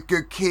Giggs had a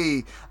good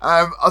key. So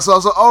I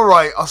was like, all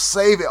right, I'll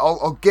save it.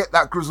 I'll get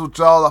that Grizzled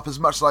Jarl up as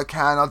much as I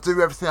can. I'll do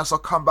everything else. I'll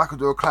come back and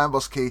do a Clan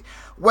Boss key.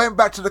 Went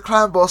back to the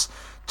Clan Boss.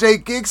 Jay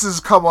Giggs has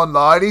come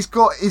online. He's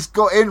got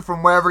in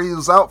from wherever he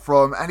was out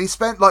from, and he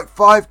spent like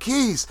 5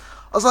 keys.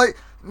 I was like,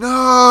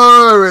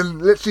 no,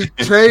 and literally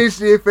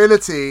changed the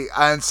affinity,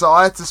 and so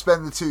I had to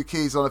spend the 2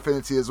 keys on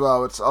affinity as well. I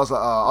was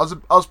like,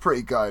 I was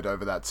pretty gutted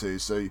over that too.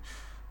 So,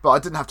 but I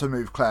didn't have to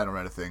move clan or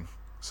anything,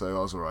 so I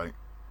was alright.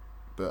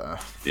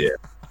 But yeah,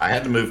 I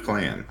had to move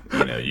clan.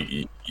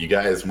 You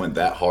guys went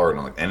that hard,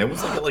 and it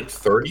was like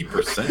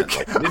 30%.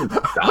 Like, it didn't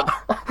stop.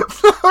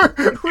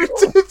 No, we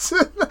didn't.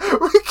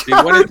 They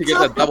wanted to get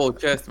that double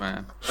chest,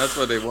 man. That's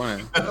what they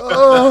wanted.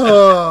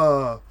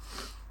 I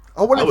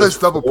wanted those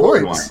double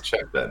points. When I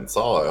checked that and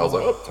saw it, I was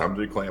like, oh, time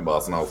to do Clan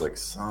Boss. And I was like,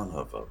 son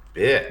of a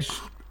bitch.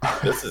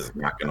 This is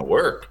not going to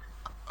work.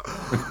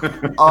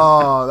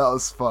 Oh, that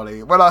was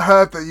funny. When I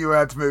heard that you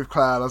had to move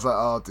clan, I was like,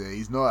 oh dear,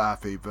 he's not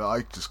happy. But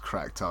I just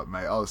cracked up,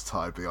 mate. I was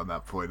tired beyond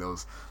that point.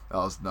 That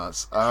was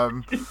nuts.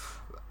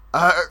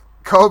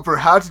 Cobra,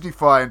 how did you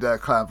find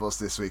Clan Boss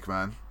this week,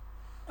 man?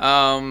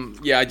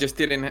 Yeah, I just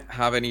didn't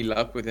have any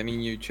luck with any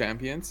new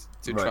champions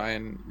to try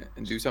and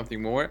do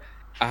something more.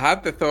 I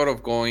had the thought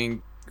of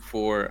going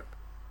for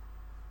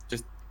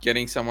just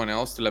getting someone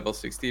else to level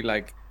 60,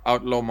 like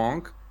Outlaw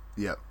Monk.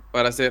 Yep.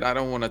 But I said, I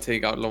don't want to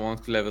take Outlaw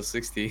Monk to level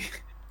 60.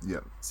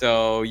 Yep.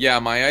 So, yeah,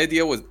 my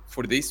idea was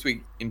for this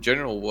week in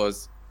general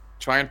was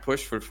try and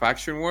push for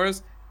Faction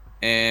Wars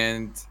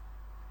and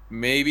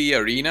maybe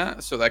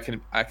Arena so that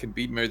I can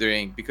beat Murder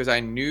Inc. because I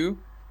knew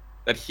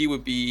that he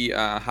would be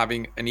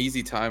having an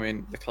easy time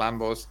in the Clan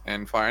Boss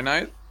and Fire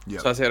Knight.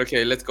 Yep. So I said,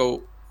 okay, let's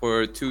go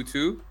for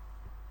 2-2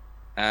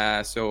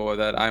 so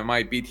that I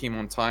might beat him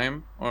on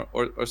time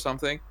or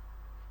something.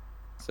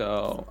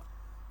 So,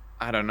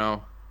 I don't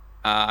know.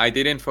 I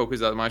didn't focus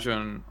that much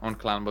on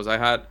Clan Boss. I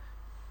had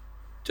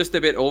just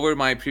a bit over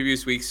my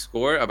previous week's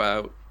score,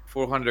 about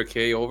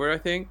 400k over, I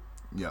think.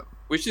 Yep.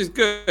 Which is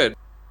good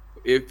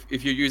if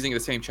you're using the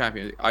same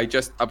champion. I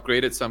just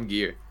upgraded some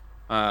gear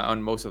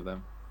on most of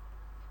them.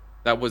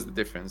 That was the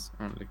difference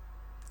only.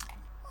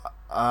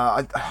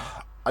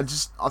 I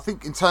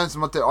think in terms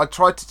of my deck, I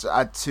tried to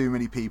add too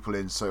many people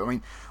in. So I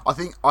mean, I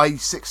think I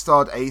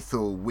 6-starred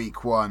Aethel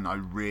week 1. I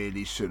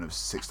really shouldn't have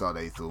 6-starred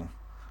Aethel.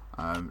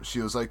 She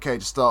was okay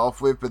to start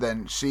off with, but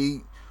then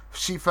she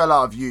fell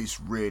out of use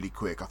really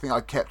quick. I think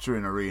I kept her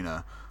in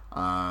arena,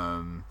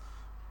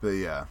 but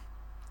yeah.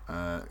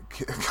 So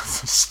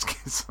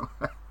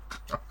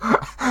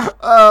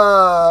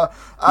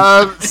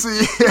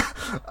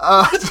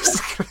yeah,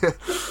 just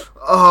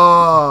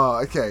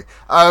okay.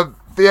 But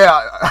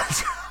yeah.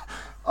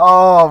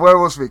 Oh, where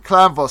was we?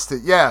 Clan boss.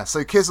 Yeah.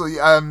 So Kizzle,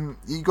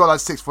 you got like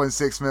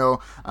 6.6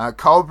 mil.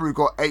 Cold Brew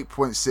got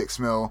 8.6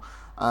 mil.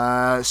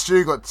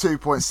 Stu got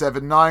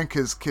 2.79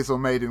 because Kizzle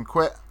made him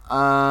quit,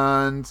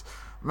 and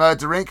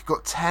Murder Inc.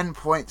 got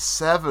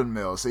 10.7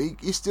 mil. So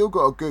he still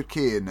got a good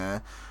key in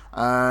there.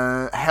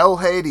 Hell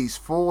Hades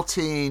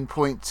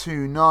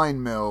 14.29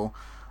 mil.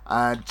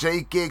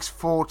 J Gigs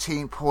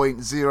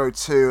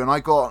 14.02, and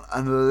I got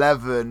an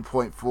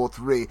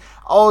 11.43.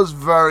 I was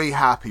very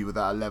happy with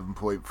that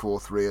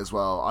 11.43 as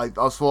well. I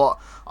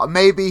thought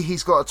maybe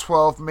he's got a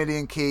 12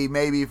 million key.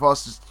 Maybe if I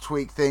was to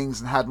tweak things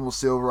and had more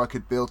silver, I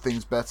could build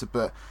things better.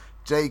 But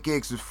J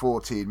Gigs with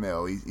 14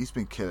 mil. He's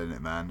been killing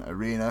it, man.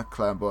 Arena,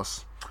 Clan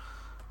Boss.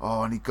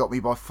 Oh, and he got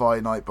me by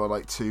Fire Night by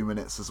like 2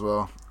 minutes as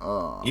well.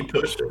 Oh. He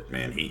pushed it,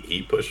 man.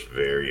 He pushed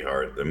very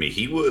hard. I mean,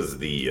 he was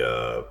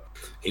the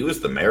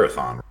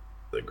marathon of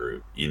the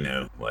group. You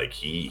know, like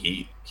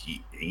he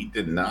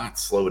did not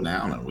slow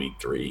down in week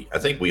 3. I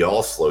think we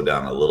all slowed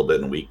down a little bit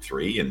in week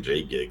 3, and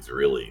J Gigs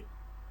really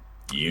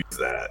used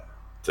that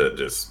to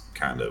just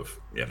kind of,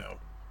 you know.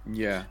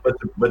 Yeah.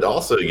 But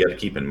also you got to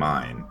keep in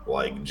mind,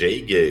 like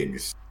J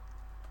Gigs.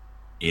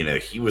 You know,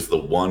 he was the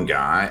one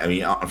guy. I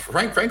mean,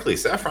 frankly,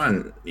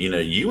 Saffron, you know,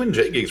 you and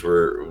J Gigs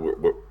were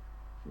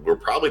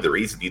probably the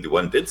reason either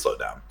one did slow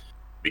down,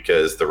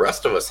 because the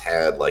rest of us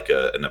had like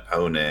an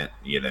opponent,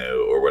 you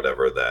know, or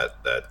whatever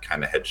that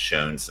kind of had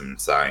shown some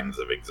signs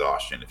of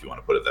exhaustion, if you want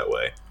to put it that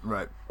way.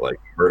 Right. Like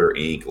Murder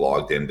Inc.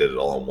 logged in, did it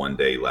all in one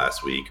day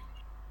last week.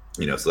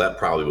 You know, so that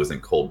probably was in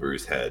Cold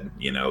Brew's head.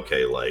 You know,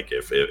 okay, like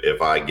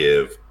if I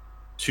give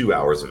 2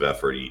 hours of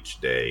effort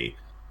each day,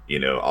 you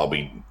know, I'll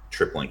be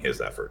tripling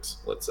his efforts,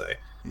 let's say.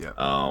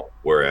 Yeah.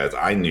 Whereas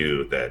I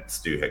knew that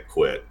Stu had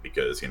quit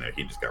because, you know,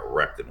 he just got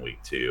wrecked in week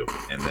 2,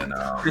 and then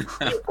you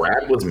know,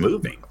 Brad was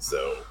moving.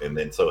 So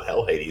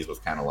Hell Hades was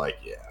kind of like,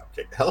 yeah,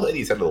 okay. Hell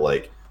Hades had to,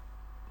 like,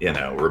 you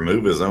know,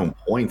 remove his own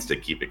points to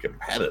keep it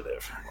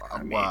competitive.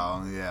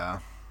 Wow, yeah.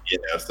 You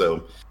know,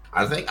 so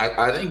I think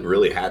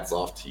really hats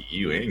off to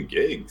you and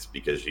Gigs,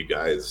 because you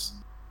guys,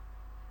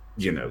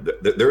 you know,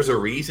 there's a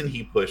reason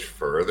he pushed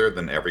further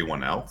than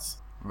everyone else.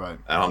 Right.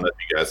 I don't know if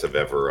you guys have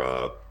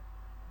ever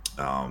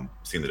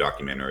seen the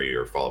documentary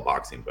or follow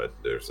boxing, but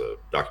there's a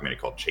documentary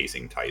called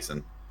Chasing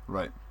Tyson.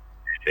 Right.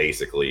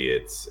 Basically,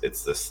 it's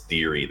this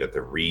theory that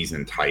the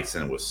reason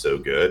Tyson was so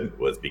good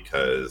was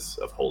because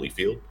of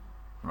Holyfield,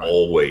 right,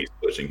 always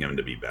pushing him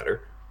to be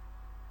better.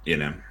 You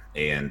know,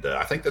 and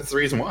I think that's the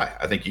reason why.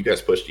 I think you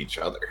guys pushed each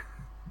other.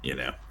 You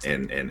know,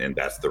 and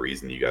that's the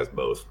reason you guys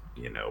both,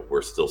 you know,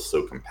 we're still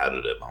so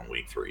competitive on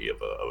week 3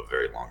 of a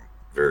very long,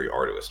 very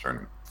arduous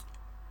tournament.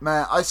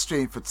 Man, I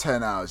streamed for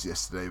 10 hours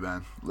yesterday,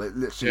 man. Like,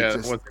 literally, yeah, it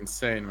was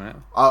insane,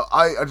 man.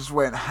 I just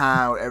went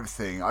ham,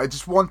 everything. I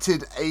just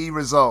wanted a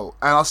result.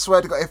 And I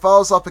swear to God, if I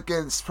was up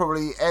against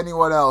probably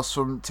anyone else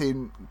from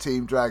Team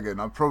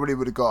Dragon, I probably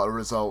would have got a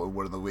result in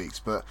one of the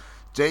weeks. But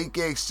J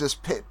Gigs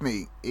just pipped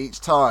me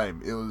each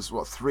time. It was,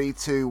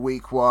 3-2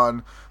 week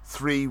 1,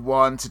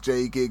 3-1 to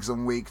J Gigs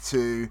on week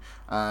 2,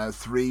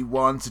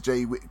 3-1 to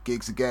J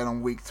Gigs again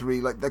on week 3.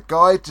 Like, the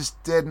guy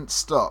just didn't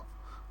stop.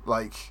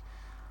 Like...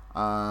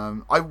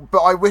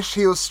 But I wish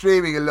he was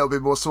streaming a little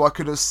bit more so I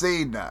could have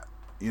seen that,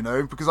 you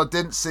know, because I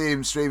didn't see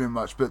him streaming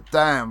much. But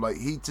damn, like,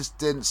 he just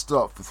didn't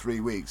stop for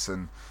 3 weeks,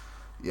 and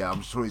yeah,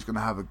 I'm sure he's going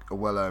to have a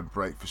well-earned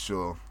break for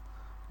sure.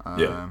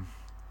 Yeah.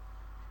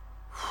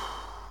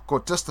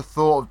 God, just the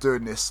thought of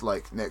doing this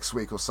like next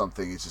week or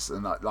something is just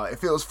like,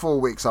 if it was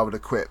 4 weeks, I would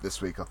have quit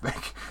this week. I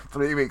think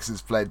 3 weeks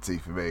is plenty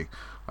for me.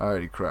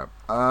 Holy crap.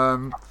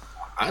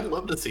 I'd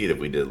love to see it if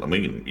we did. I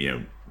mean, you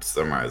know,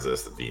 summarize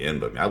this at the end,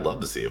 but I'd love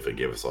to see if it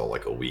gave us all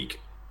like a week,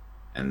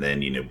 and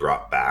then, you know,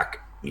 brought back,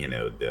 you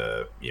know,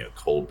 the, you know,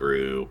 Cold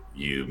Brew,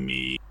 you,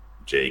 me,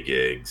 J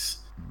Gigs,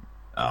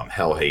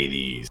 Hell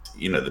Hades,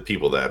 you know, the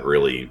people that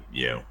really,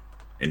 you know,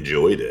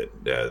 enjoyed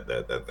it,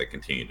 that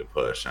continued to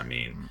push. I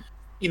mean,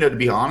 you know, to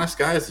be honest,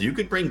 guys, you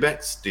could bring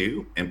back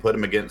Stu and put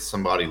him against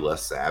somebody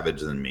less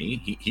savage than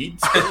me. He'd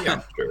stay,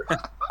 I'm sure.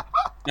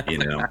 You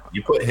know,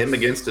 you put him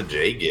against a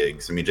J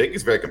Gigs. I mean, J Gigs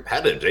is very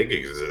competitive. J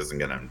Gigs isn't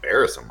going to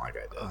embarrass him like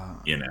I did,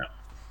 you know.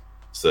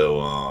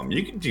 So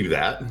you can do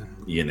that,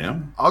 you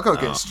know. I'll go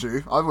against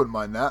Stu. I wouldn't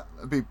mind that.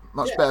 It'd be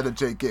much better than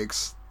J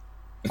Gigs.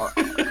 I'll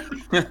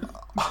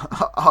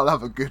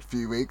have a good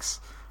few weeks.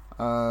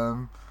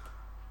 But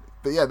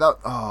yeah,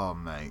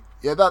 mate.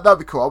 Yeah, that'd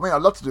be cool. I mean,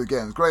 I'd love to do it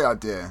again. It's a great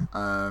idea.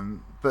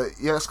 But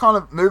yeah, it's kind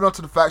of moving on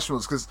to the faction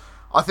wars, because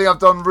I think I've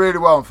done really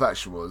well on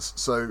faction wars.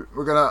 So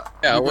we're gonna.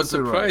 Yeah, I was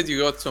surprised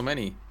you got so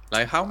many.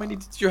 Like, how many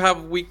did you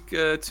have week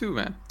 2,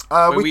 man?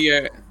 when we we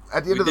at the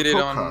end we of the did it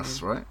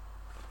podcast, on. right?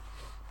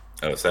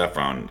 Oh,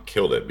 Saffron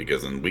killed it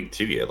because in week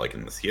 2 he had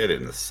he had it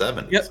in the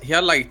 70s. He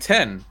had like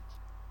 10.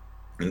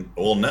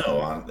 Well,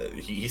 no,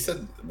 he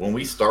said when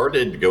we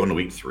started going to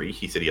week 3,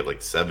 he said he had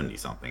like 70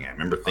 something. I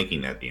remember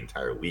thinking that the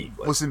entire week.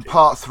 Was in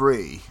part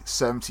 3,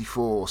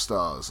 74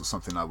 stars or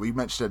something like. We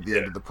mentioned at the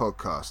end of the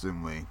podcast,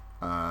 didn't we?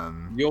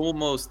 You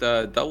almost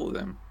doubled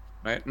them,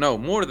 right? No,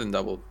 more than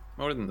doubled.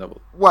 More than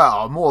doubled.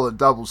 Well, more than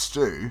double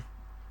Stu.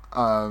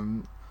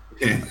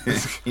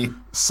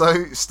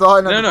 So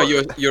starting. No,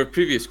 your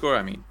previous score.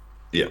 I mean.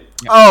 Yeah.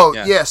 Oh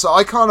yeah. So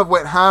I kind of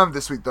went ham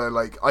this week though.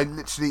 Like I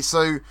literally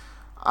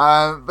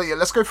but yeah,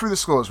 let's go through the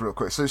scores real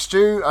quick. So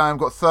Stu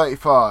got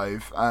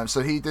 35.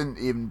 So he didn't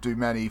even do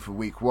many for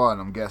week 1,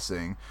 I'm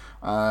guessing.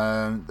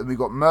 Then we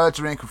got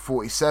Murder Inc. with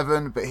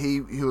 47, but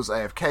he was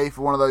AFK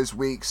for one of those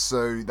weeks,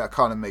 so that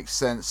kind of makes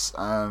sense.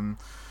 What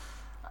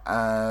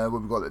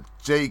we got?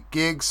 Jay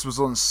Giggs was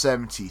on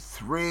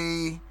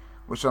 73,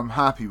 which I'm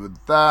happy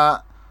with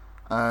that.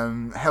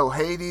 Hell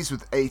Hades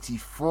with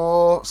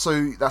 84,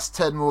 so that's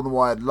 10 more than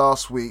what I had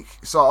last week.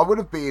 So I would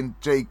have beaten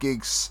Jay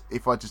Giggs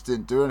if I just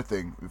didn't do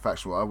anything. In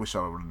fact, I wish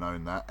I would have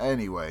known that.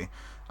 Anyway,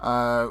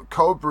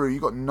 Cold Brew,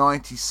 you got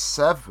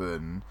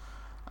 97.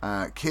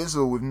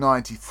 Kizzle with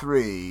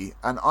 93,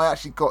 and I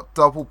actually got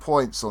double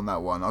points on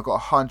that one. I got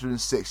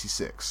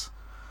 166.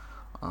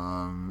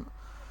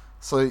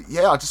 So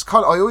yeah, I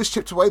always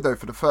chipped away though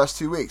for the first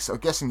 2 weeks. I'm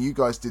guessing you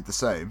guys did the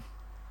same.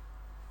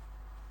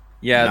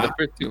 Yeah, the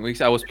first 2 weeks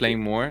I was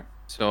playing more,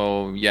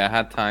 so yeah, I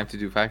had time to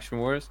do Faction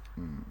Wars.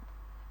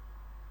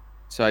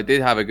 So I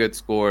did have a good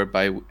score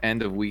by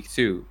end of week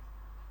 2,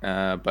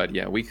 but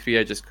yeah, week 3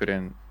 I just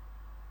couldn't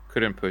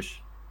push.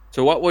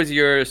 So what was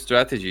your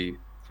strategy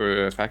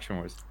for Faction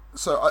Wars?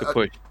 So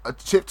I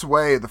chipped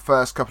away the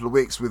first couple of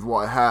weeks with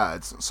what I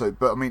had. So,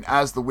 but I mean,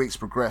 as the weeks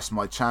progressed,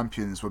 my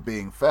champions were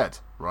being fed,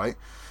 right?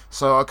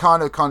 So I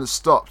kind of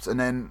stopped, and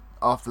then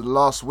after the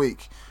last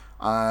week,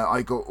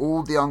 I got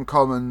all the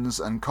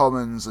uncommons and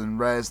commons and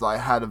rares that I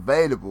had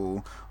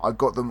available. I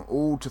got them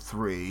all to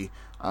 3,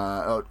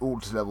 all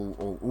to level,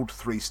 or all to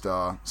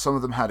 3-star. Some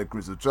of them had a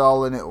Grizzled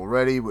Jarl in it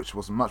already, which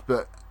wasn't much,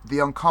 but the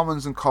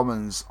uncommons and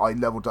commons I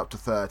leveled up to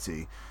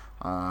 30.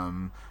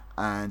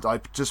 And I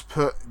just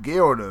put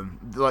gear on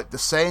them, like the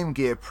same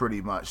gear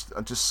pretty much.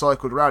 I just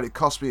cycled around. It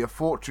cost me a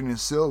fortune in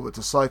silver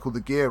to cycle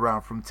the gear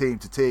around from team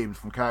to team,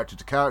 from character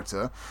to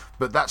character.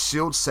 But that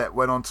shield set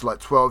went on to like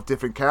 12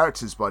 different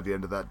characters by the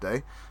end of that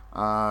day.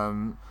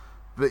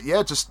 But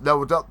yeah, just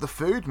leveled up the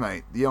food,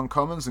 mate. The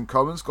uncommons and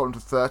commons got them to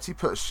 30,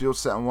 put a shield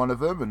set on one of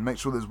them, and make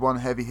sure there's one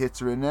heavy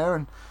hitter in there,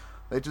 and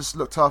they just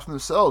looked after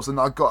themselves. And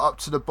I got up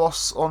to the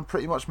boss on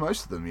pretty much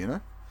most of them,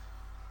 you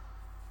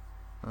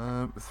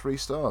know? 3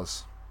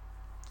 stars.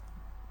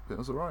 It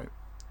was alright.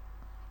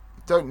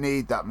 Don't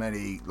need that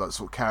many like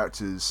sort of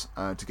characters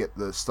to get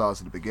the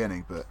stars at the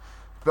beginning, but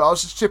I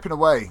was just chipping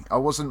away. I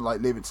wasn't like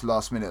leaving it to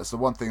last minute. That's the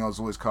one thing I was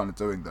always kind of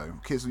doing though.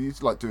 Kids, you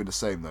like doing the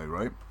same though,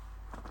 right?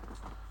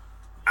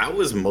 I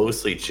was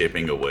mostly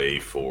chipping away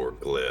for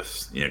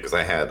glyphs, because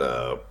I had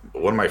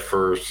my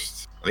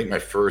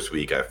first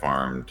week I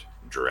farmed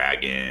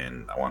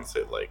Dragon. I want to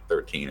say like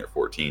 13 or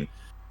 14,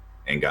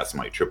 and got some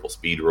like triple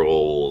speed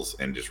rolls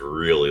and just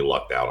really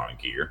lucked out on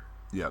gear.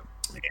 Yep.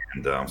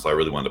 And so I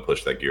really wanted to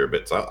push that gear a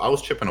bit. So I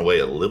was chipping away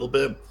a little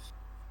bit,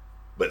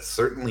 but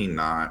certainly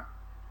not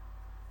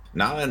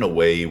in a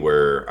way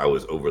where I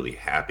was overly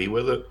happy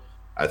with it.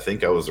 I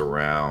think I was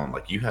around,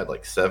 like you had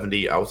like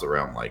 70. I was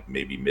around like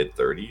maybe mid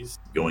 30s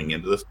going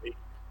into this week.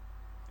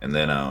 And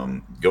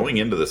then going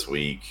into this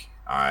week,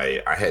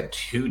 I had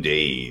 2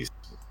 days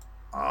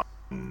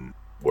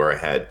where I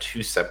had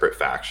 2 separate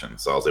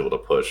factions. So I was able to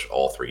push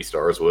all 3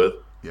 stars with.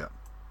 Yeah.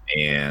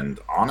 And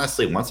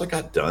honestly, once I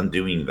got done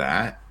doing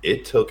that,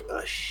 it took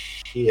a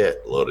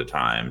shit load of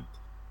time.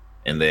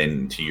 And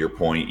then to your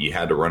point, you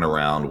had to run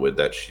around with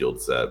that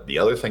shield set. The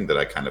other thing that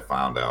I kind of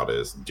found out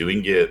is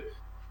doing it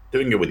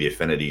with the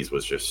affinities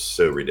was just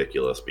so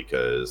ridiculous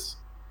because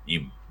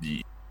you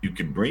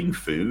could bring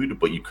food,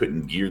 but you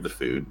couldn't gear the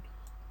food.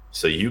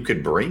 So you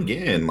could bring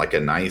in like a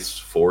nice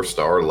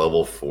 4-star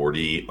level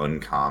 40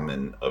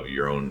 uncommon of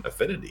your own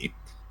affinity,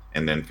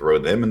 and then throw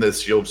them in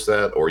this shield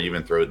set, or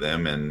even throw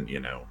them in,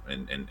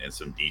 in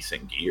some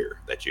decent gear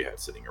that you had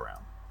sitting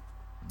around.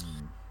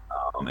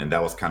 And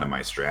that was kind of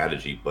my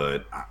strategy,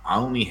 but I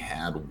only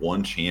had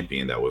one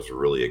champion that was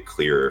really a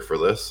clearer for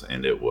this,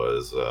 and it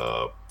was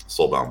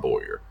Soulbound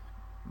Warrior.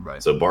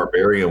 Right. So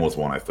Barbarian was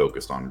one I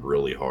focused on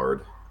really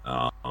hard.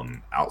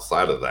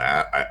 Outside of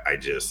that, I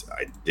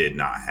did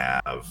not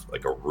have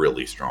like a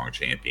really strong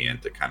champion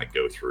to kind of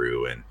go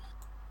through and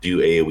do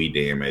AoE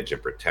damage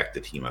and protect the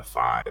team of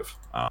 5.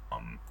 I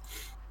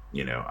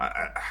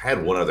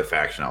had one other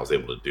faction I was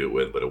able to do it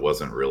with, but it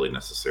wasn't really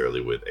necessarily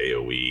with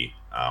AoE.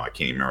 I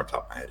can't even remember off the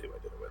top of my head who I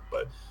did it with,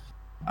 but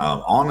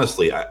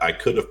honestly, I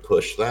could have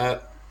pushed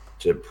that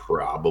to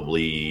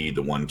probably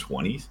the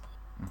 120s.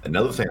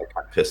 Another thing that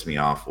kind of pissed me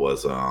off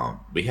was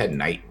we had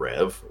Night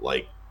Rev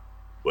like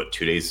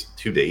 2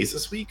 days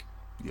this week.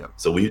 Yep.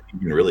 So we didn't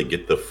even really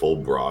get the full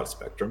broad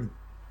spectrum.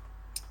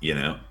 You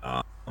know,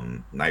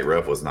 Night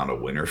Rev was not a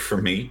winner for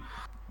me,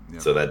 Yeah.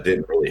 so that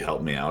didn't really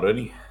help me out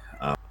any.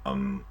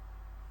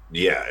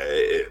 Yeah,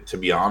 to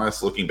be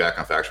honest, looking back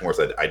on Faction Wars,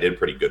 I did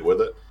pretty good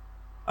with it.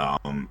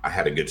 I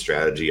had a good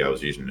strategy. I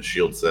was using the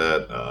shield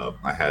set.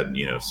 I had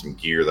some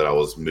gear that I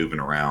was moving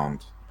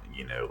around.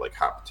 Like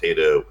hot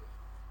potato.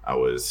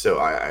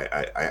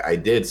 I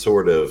did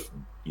sort of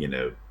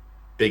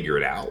figure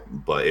it out,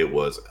 but it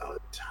was a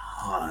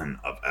ton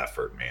of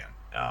effort, man.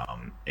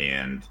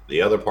 And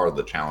the other part of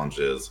the challenge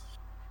is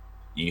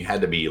you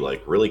had to be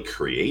like really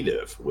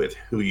creative with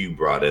who you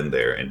brought in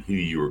there and who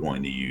you were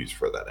going to use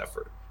for that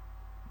effort.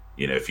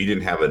 If you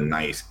didn't have a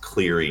nice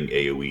clearing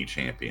AoE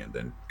champion,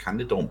 then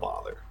kind of don't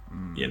bother.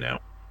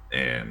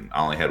 And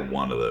I only had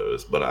one of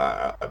those, but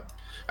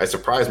I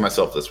surprised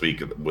myself this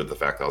week with the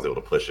fact that I was able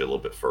to push it a little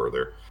bit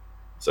further.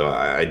 So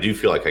I do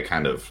feel like I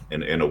kind of,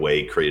 in a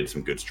way, created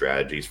some good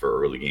strategies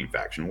for early game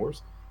Faction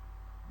Wars.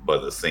 But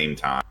at the same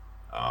time,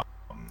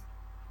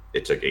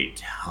 it took a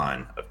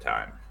ton of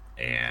time,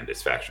 and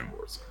it's Faction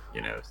Wars,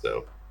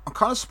 so. I'm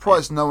kind of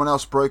surprised no one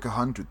else broke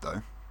 100,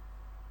 though.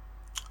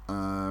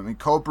 I mean,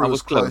 Cold Brew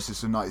was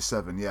closest to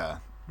 97, yeah.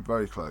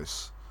 Very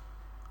close.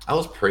 I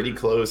was pretty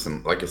close,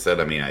 and like I said,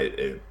 I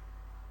mean,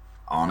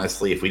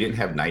 honestly, if we didn't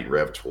have Night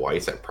Rev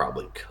twice, I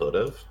probably could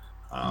have.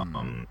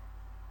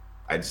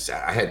 I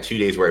had 2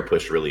 days where I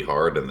pushed really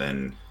hard, and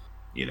then,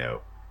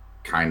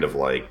 kind of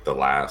like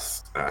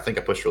I think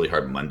I pushed really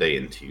hard Monday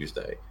and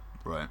Tuesday.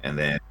 Right. And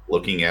then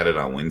looking at it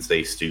on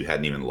Wednesday, Stu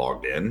hadn't even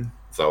logged in.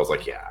 So I was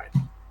like, yeah,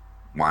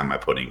 why am I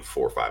putting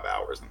 4 or 5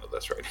 hours into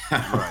this right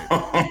now?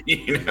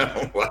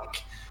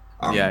 Right.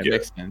 It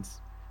makes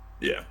sense.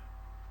 Yeah.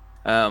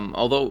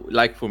 Although,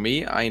 like for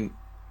me, I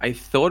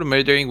thought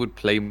Murdering would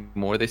play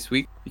more this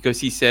week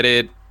because he said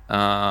it,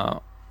 I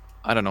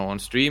don't know, on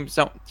stream.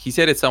 So he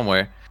said it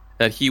somewhere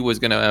that he was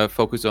gonna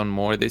focus on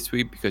more this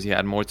week because he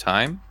had more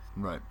time.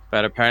 Right.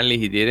 But apparently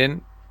he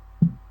didn't.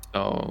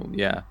 So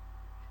yeah,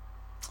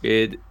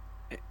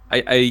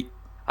 I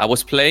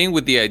was playing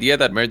with the idea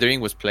that Murdering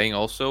was playing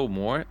also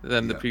more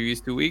than the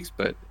previous 2 weeks,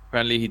 but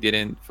apparently he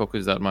didn't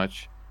focus that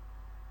much.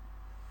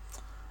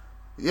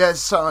 Yeah,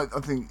 so I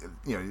think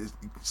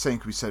same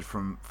could be said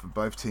from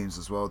both teams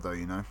as well, though.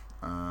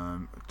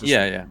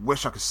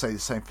 Wish I could say the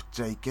same for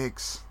Jay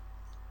Giggs.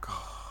 God,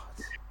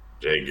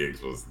 Jay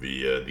Giggs was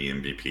the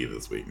MVP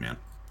this week, man.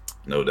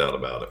 No doubt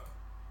about it.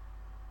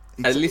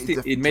 At least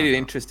it made it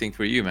interesting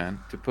for you, man,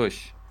 to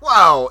push.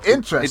 Wow,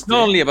 interesting. It's not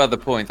only about the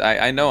points.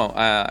 I know.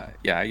 I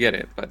get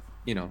it, but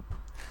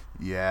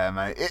Yeah,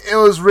 mate. It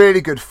was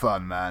really good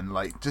fun, man.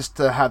 Like just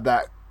to have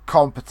that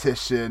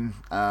competition.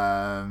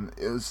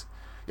 It was.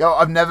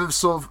 I've never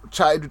sort of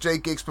chatted with Jay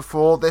Giggs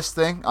before this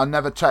thing. I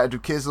never chatted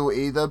with Kizzle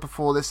either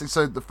before this thing.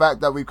 So the fact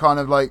that we kind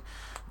of like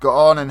got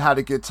on and had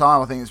a good time,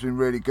 I think it's been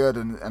really good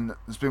and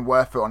it's been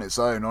worth it on its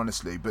own,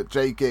 honestly. But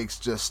Jay Giggs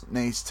just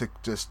needs to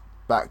just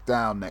back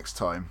down next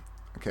time.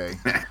 Okay.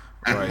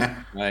 Right.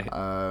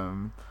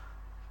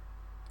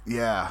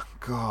 Yeah,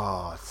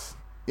 God.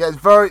 Yeah, it's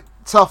very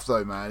tough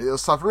though, man. It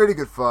was tough, really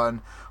good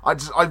fun. I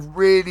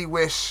really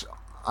wish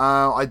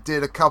I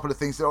did a couple of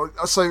things. So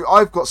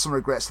I've got some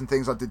regrets and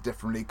things I did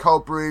differently.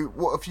 Cold Brew,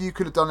 what if you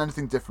could have done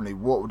anything differently?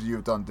 What would you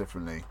have done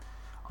differently?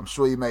 I'm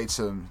sure you made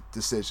some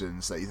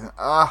decisions that you think,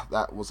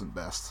 that wasn't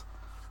best.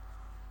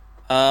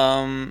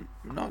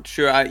 Not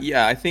sure.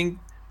 I think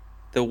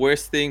the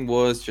worst thing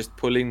was just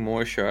pulling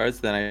more shards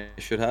than I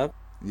should have.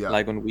 Yeah.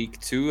 Like on week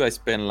 2, I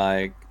spent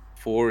like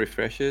 4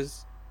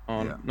 refreshes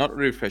not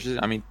refreshes.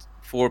 I mean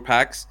 4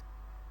 packs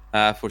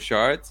for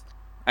shards.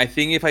 I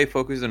think if I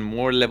focused on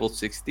more level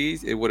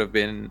 60s, it would have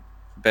been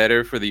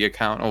better for the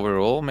account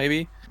overall,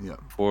 maybe. Yeah.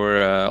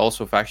 For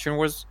also Faction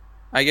Wars,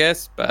 I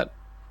guess. But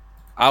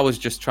I was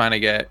just trying to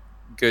get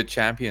good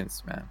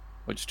champions, man.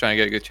 I was just trying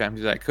to get good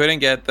champions. I couldn't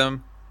get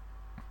them.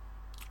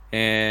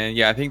 And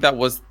yeah, I think that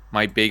was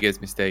my biggest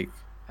mistake,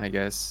 I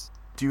guess.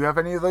 Do you have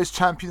any of those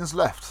champions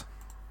left?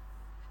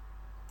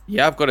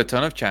 Yeah, I've got a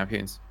ton of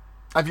champions.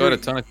 I've got a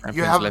ton of champions.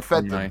 You haven't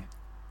fed them?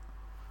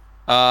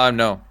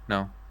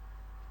 No.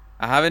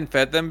 I haven't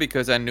fed them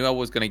because I knew I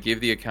was going to give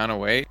the account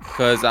away.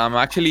 Because I'm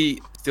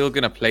actually still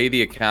going to play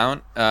the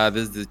account.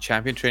 There's the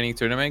champion training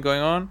tournament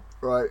going on.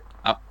 Right.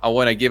 I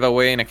want to give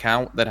away an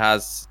account that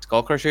has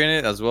Skullcrusher in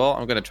it as well.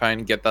 I'm going to try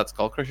and get that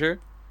Skullcrusher.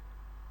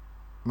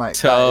 Mate,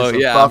 so, that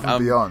is above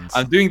and beyond.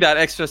 I'm doing that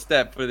extra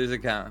step for this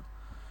account.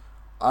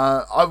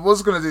 I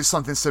was going to do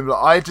something similar.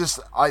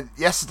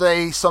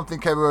 Yesterday something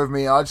came over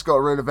me. I just got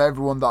rid of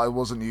everyone that I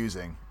wasn't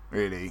using,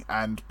 really.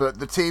 But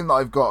the team that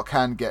I've got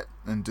can get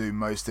and do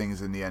most things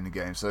in the end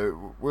game,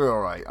 so we're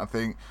all right. I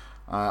think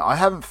I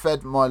haven't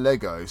fed my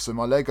Lego, so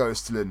my Lego is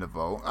still in the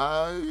vault.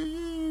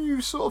 You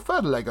sort of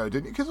fed a Lego,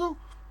 didn't you, Kizzle?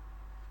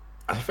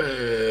 I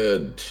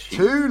fed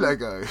 2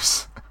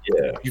 Legos.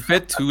 Yeah. You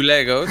fed 2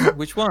 Legos?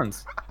 Which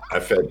ones? I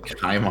fed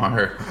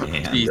Kymar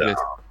and Jesus.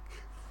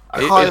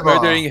 If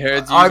Murdering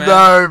hurts you, man.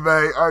 know,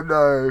 mate. I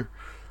know.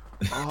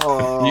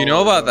 Oh, you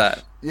know about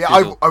that? Yeah,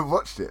 I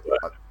watched it.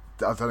 I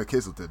don't know.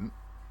 Kizzle didn't.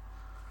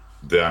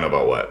 Did I know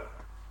about what?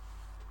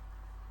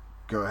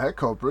 Go ahead,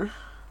 Cold Brew.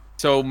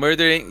 So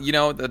murdering,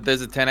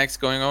 there's a 10x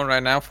going on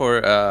right now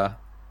for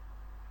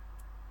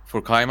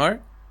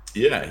Kymar.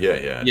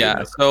 Yeah.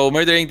 Yeah. So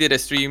murdering did a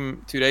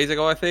stream 2 days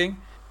ago, I think.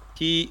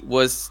 He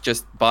was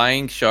just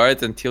buying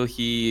shards until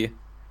he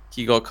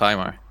got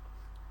Kymar.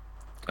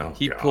 Oh,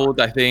 he God.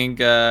 pulled, I think,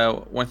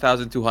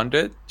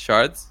 1,200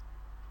 shards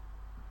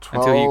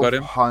until he got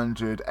him.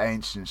 1,200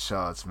 ancient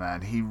shards,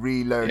 man. He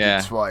reloaded Yeah.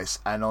 twice,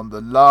 and on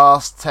the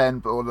last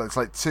 10, or looks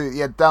like 2, he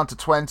had down to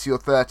 20 or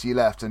 30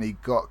 left, and he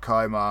got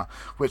Kymar,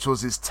 which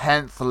was his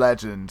 10th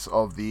legend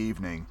of the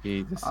evening.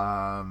 Jesus.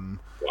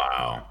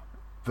 Wow.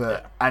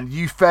 And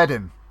you fed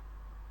him.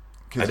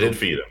 I did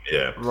feed him,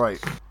 yeah.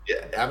 Right.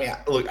 Yeah, I mean,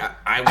 look,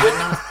 I would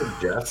not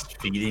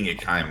suggest feeding a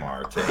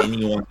Kymar to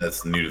anyone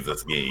that's new to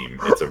this game.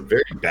 It's a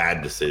very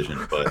bad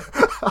decision, but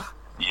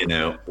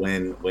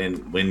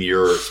when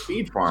your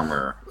speed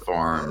farmer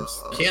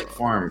can't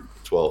farm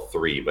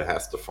 12-3, but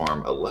has to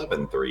farm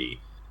 11-3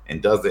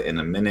 and does it in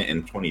a minute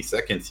and 20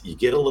 seconds, you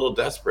get a little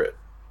desperate,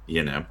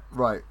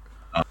 Right.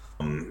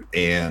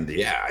 And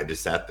yeah, I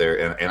just sat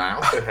there, and I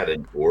also had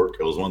an orc.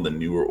 It was one of the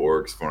newer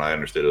orcs. From what I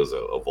understood, it was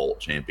a Vault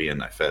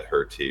champion. I fed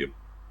her too,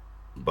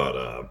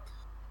 but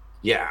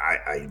yeah,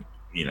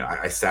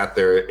 I sat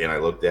there and I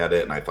looked at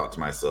it and I thought to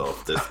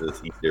myself, this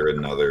is either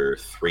another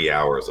 3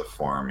 hours of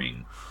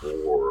farming,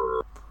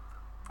 or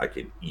I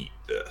could eat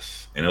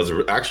this. And it was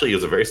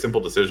a very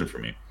simple decision for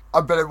me.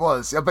 I bet it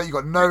was. I bet you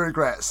got no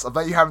regrets. I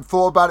bet you haven't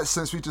thought about it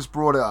since we just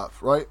brought it up,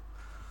 right?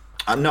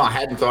 No, I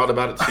hadn't thought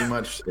about it too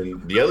much.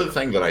 And the other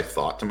thing that I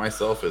thought to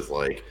myself is,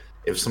 like,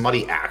 if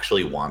somebody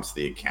actually wants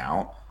the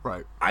account,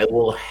 right, I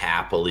will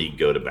happily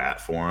go to bat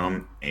for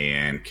them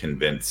and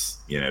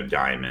convince,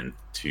 Diamond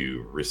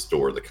to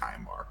restore the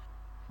Kymar.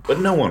 But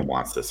no one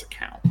wants this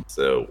account.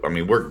 So, I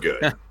mean, we're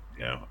good.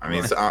 You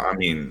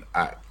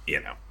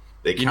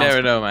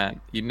never know, man.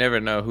 You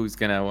never know who's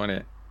going to want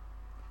it.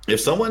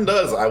 If someone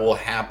does, I will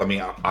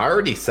I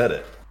already said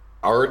it.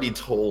 I already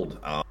told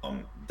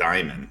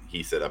Diamond.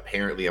 He said,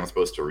 apparently I'm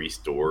supposed to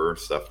restore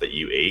stuff that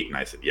you ate. And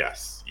I said,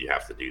 yes, you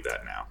have to do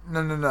that now.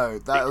 No.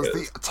 That was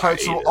the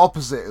total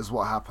opposite is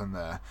what happened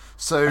there.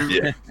 So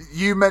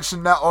you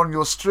mentioned that on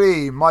your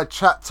stream. My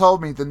chat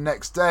told me the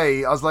next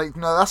day. I was like,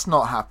 no, that's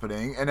not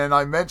happening. And then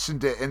I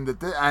mentioned it and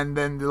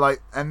then the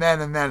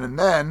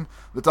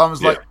Diamond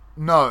was like,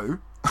 no.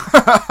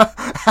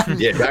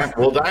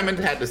 Diamond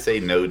had to say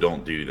no,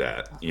 don't do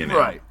that,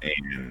 Right.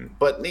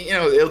 But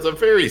it was a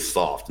very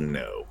soft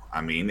no. I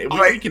mean,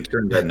 we can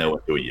turn that no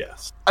into a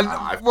yes.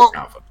 I feel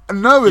confident. A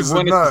no is he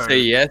wanted a no. to say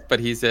yes,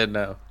 but he said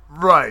no.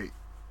 Right.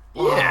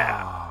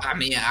 Yeah. I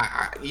mean,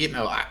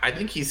 I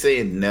think he's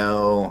saying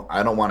no.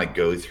 I don't want to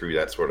go through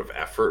that sort of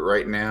effort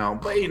right now,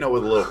 but with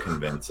a little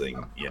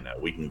convincing,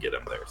 we can get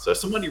him there. So if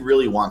somebody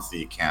really wants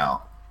the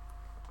account,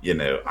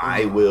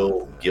 I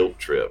will guilt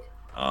trip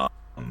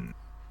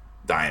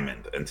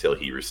Diamond until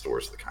he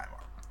restores the Kymar.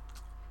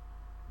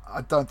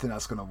 I don't think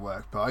that's going to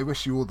work, but I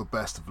wish you all the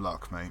best of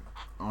luck, mate.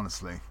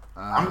 Honestly,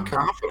 I'm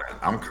confident.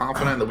 I'm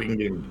confident that we can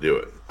get him to do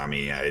it. I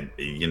mean,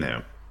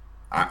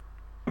 I'm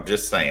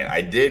just saying.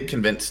 I did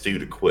convince Stu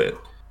to quit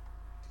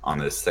on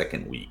his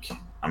second week.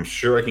 I'm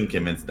sure I can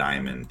convince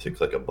Diamond to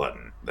click a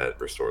button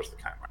that restores the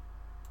Kymar.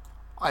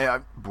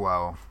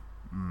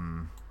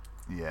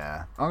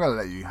 Yeah. I'm going to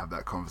let you have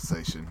that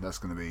conversation. That's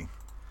going to be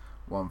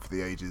one for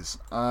the ages.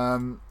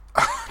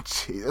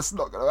 Gee, that's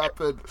not going to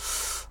happen.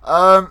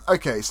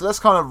 Okay, so let's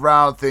kind of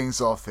round things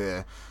off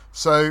here.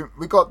 So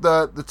we got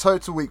the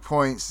total week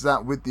points,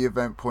 that with the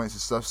event points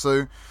and stuff.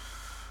 So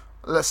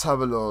let's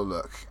have a little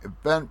look.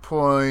 Event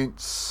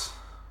points.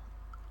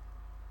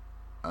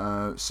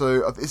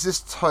 So is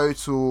this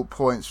total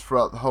points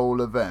throughout the whole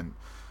event?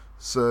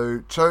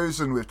 So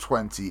Chosen with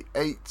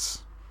 28.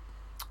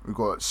 We've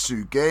got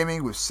Sue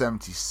Gaming with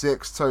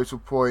 76 total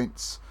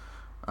points.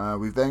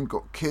 We've then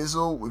got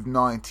Kizzle with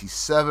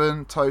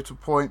 97 total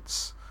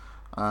points.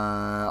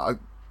 I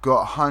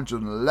got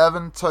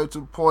 111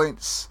 total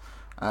points.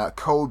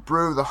 Cold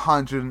Brew with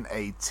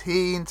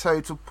 118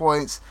 total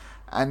points.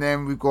 And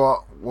then we've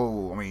got,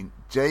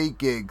 Jay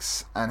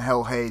Giggs and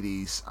Hell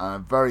Hades,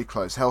 very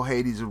close. Hell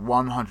Hades with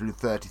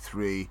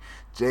 133.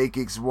 Jay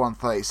Giggs with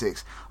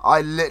 136. I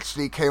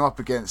literally came up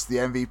against the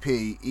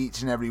MVP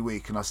each and every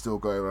week, and I still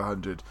go over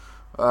 100.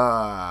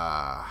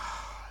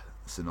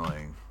 It's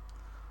annoying.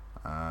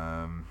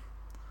 God,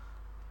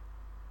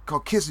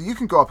 Kizzle, you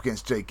can go up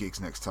against Jay Giggs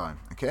next time,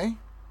 okay?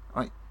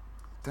 Right.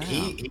 Damn.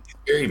 He's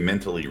very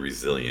mentally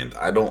resilient.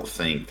 I don't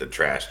think the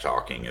trash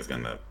talking is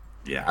gonna.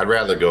 Yeah, I'd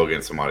rather go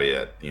against somebody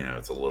that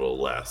it's a little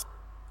less,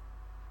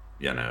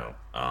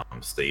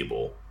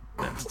 stable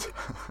mentally.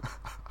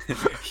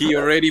 He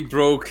already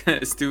broke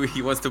Stu.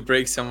 He wants to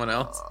break someone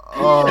else.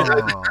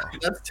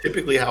 That's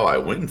typically how I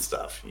win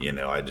stuff.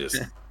 I just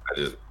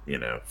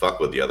fuck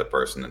with the other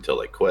person until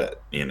they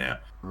quit.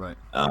 Right.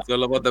 It's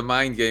all about the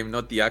mind game,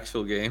 not the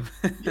actual game.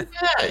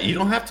 Yeah, you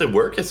don't have to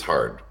work as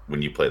hard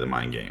when you play the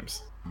mind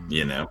games.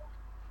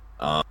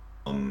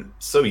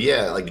 So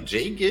yeah, like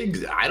Jay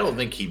Giggs, I don't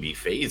think he'd be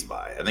fazed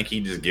by it. I think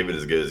he'd just give it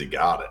as good as he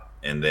got it,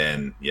 and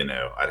then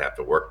I'd have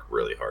to work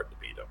really hard to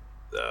beat him.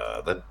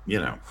 that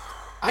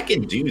I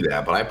can do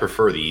that, but I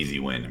prefer the easy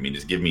win. I mean,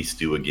 just give me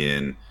Stu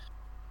again.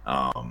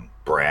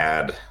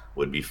 Brad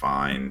would be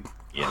fine.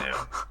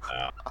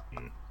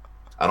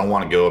 I don't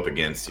want to go up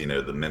against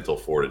the mental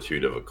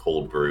fortitude of a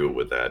cold brew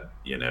with that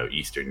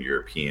Eastern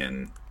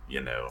European.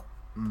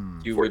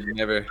 You would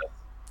never.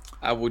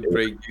 I would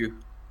break you.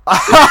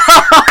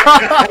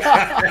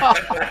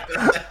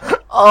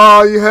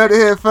 Oh, you heard it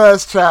here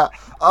first, chat.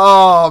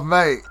 Oh,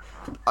 mate.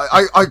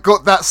 I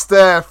got that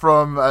stare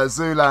from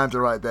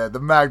Zoolander right there. The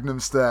Magnum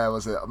stare,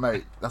 was it?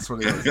 Mate, that's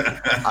what it is.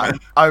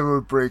 I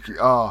will break you.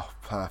 Oh,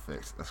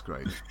 perfect. That's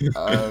great.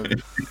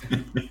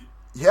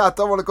 Yeah, I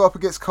don't want to go up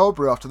against Cold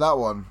Brew after that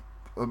one.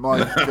 Oh, my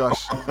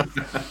gosh.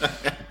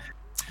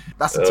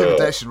 That's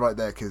intimidation right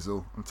there,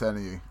 Kizzle. I'm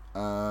telling you.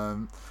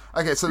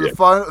 Okay, so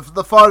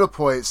the final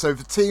point. So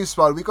for Team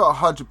Spider, we got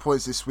 100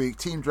 points this week.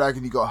 Team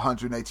Dragon, you got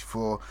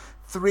 184.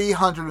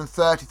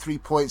 333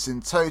 points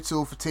in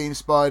total for Team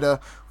Spider.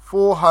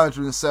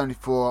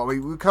 474. I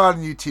mean, we kind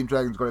of knew Team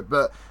Dragon's got it,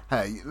 but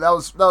hey, that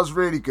was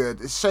really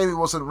good. It's a shame it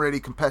wasn't really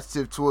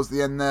competitive towards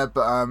the end there,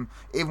 but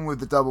even with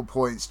the double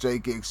points, Jay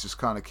Giggs just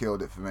kind of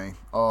killed it for me.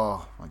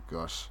 Oh my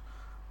gosh,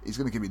 he's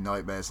going to give me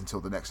nightmares until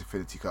the next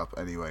Affinity Cup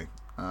anyway.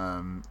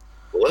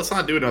 Well, let's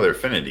not do another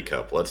Affinity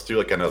Cup. Let's do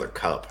like another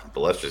cup, but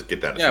let's just get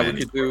that. Yeah, we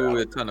could do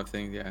a ton of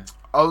things. Yeah.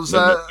 I was.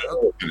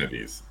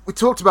 We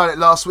talked about it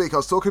last week. I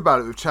was talking about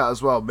it with chat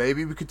as well.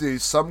 Maybe we could do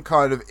some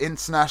kind of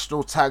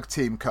international tag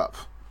team cup,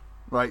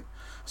 right?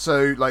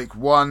 So like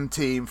one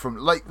team from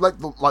like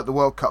the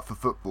World Cup for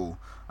football,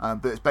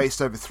 but it's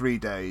based over 3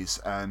 days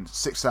and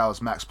 6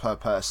 hours max per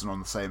person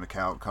on the same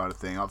account, kind of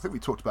thing. I think we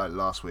talked about it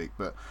last week,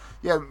 but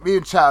yeah, me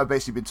and chat have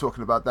basically been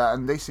talking about that,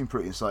 and they seem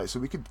pretty excited.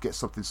 So we could get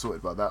something sorted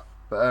about that.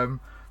 But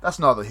that's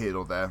neither here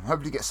nor there.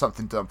 Hopefully get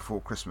something done before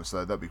Christmas,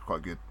 though. That'd be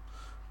quite good.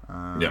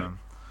 That'd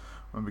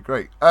be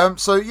great.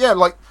 So yeah,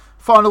 like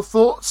final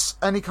thoughts.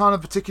 Any kind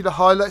of particular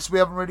highlights we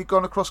haven't really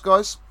gone across,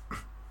 guys?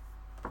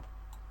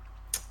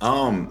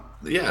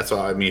 Yeah. So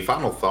I mean,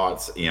 final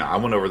thoughts. I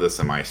went over this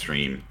in my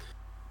stream.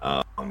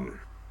 And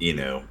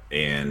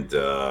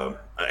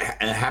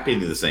happy to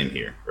do the same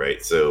here,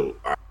 right? So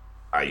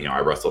I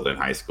wrestled in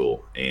high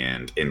school,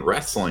 and in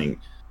wrestling,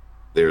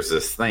 there's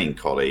this thing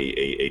called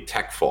a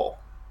tech fall.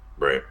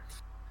 Right,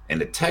 and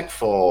a tech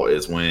fall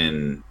is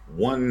when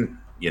one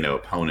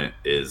opponent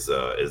is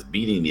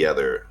beating the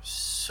other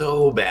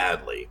so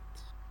badly,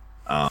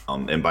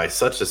 and by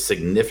such a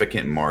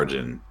significant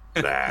margin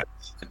that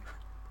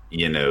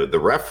the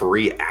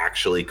referee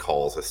actually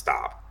calls a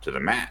stop to the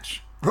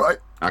match. Right.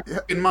 Now, keep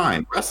in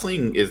mind,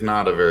 wrestling is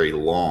not a very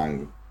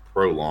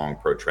prolonged,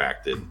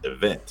 protracted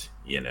event.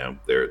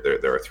 There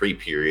are 3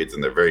 periods,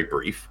 and they're very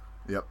brief.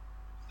 Yep.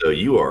 So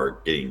you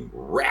are getting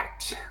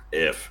wrecked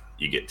if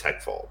you get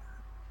tech fall.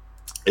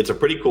 It's a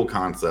pretty cool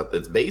concept.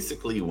 It's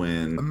basically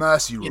when a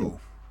mercy rule.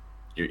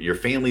 Your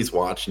family's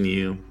watching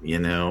you,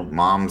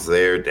 mom's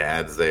there,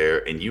 dad's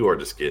there, and you are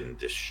just getting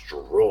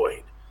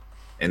destroyed.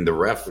 And the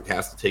ref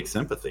has to take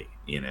sympathy,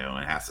 and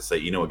has to say,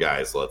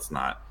 guys, let's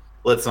not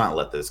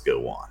let this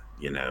go on.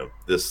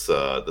 This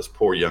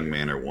poor young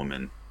man or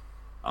woman,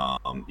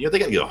 they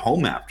got to go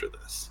home after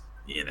this,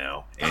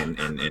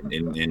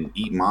 and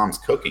eat mom's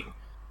cooking,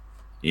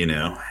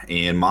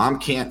 and mom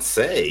can't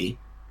say,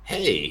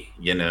 hey,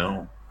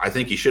 I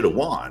think you should have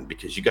won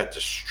because you got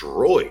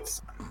destroyed.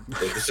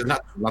 This is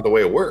not the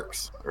way it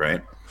works,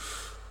 right?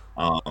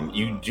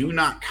 You do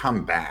not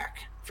come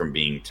back from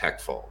being tech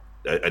fall.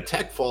 A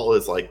tech fall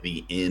is like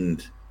the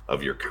end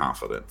of your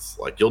confidence.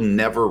 Like you'll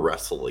never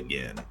wrestle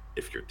again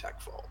if you're tech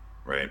fall,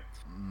 right?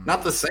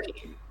 Not the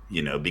same,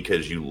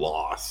 because you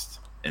lost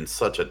in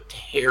such a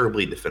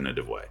terribly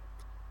definitive way.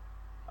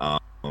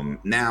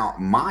 Now,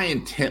 my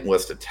intent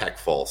was to tech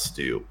fall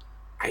Stu.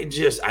 I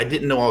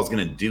didn't know I was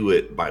going to do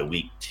it by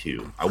week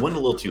 2. I went a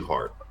little too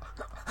hard.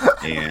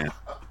 And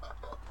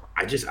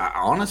I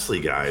honestly,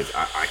 guys,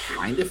 I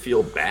kind of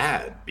feel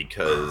bad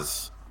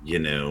because,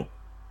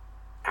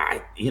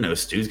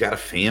 Stu's got a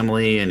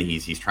family and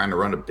he's trying to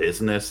run a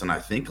business. And I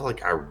think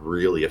like I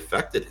really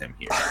affected him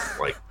here.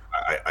 Like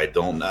I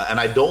don't, and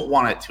I don't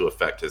want it to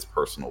affect his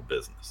personal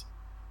business.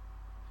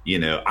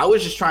 I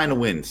was just trying to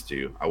win,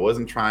 Stu. I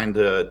wasn't trying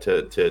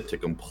to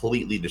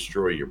completely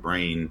destroy your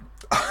brain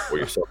or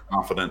your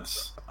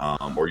self-confidence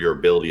or your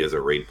ability as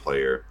a raid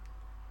player.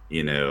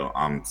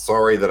 I'm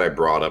sorry that I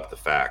brought up the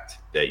fact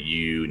that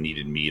you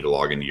needed me to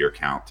log into your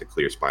account to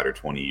clear Spider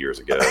 20 years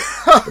ago.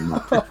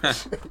 I'm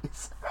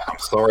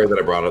sorry that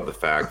I brought up the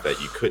fact that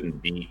you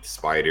couldn't beat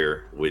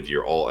Spider with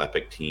your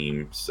all-epic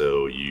team,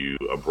 so you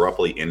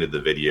abruptly ended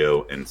the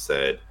video and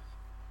said,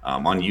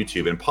 on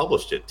YouTube, and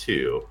published it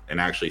too, and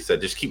actually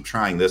said, just keep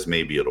trying this,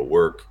 maybe it'll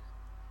work.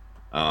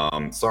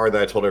 Sorry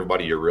that I told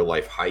everybody your real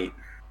life height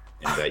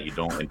and that you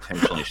don't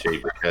intentionally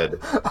shave your head.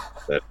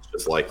 That's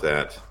just like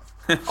that.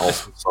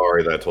 Also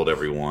sorry that I told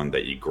everyone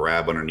that you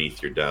grab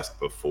underneath your desk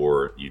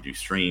before you do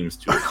streams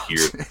to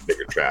adhere to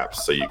bigger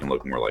traps so you can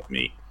look more like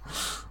me.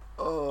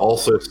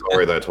 Also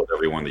sorry that I told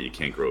everyone that you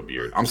can't grow a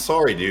beard. I'm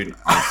sorry, dude.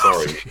 I'm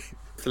sorry.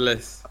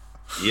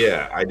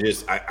 Yeah, I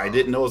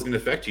didn't know it was going to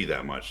affect you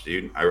that much,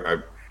 dude.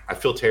 I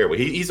feel terrible.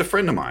 He's a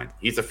friend of mine.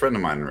 He's a friend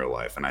of mine in real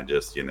life, and I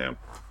just,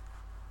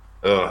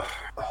 uh,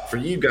 for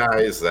you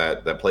guys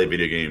that play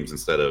video games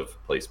instead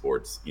of play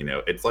sports,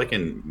 it's like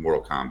in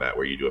Mortal Kombat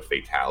where you do a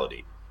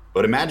fatality.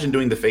 But imagine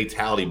doing the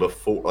fatality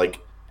before, like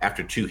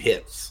after 2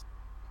 hits.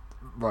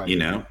 Right.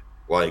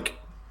 Like,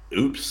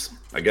 oops,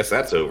 I guess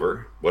that's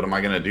over. What am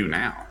I going to do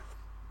now?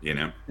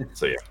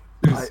 So yeah.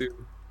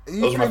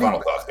 Those are my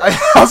final thoughts, guys.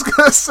 I was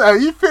gonna say, are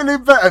you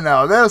feeling better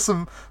now? There are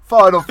some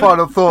final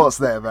thoughts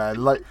there,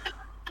 man. Like,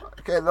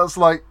 okay, that's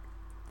like.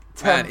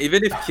 Man,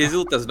 even if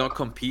Kizzle does not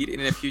compete in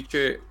a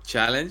future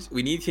challenge,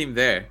 we need him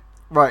there.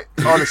 Right,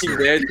 honestly. Him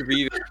there to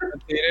be the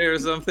commentator or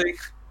something.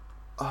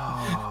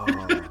 Oh.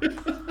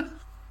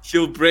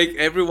 He'll break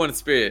everyone's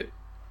spirit.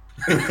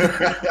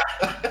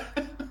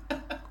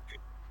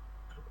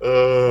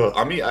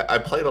 I mean, I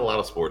played a lot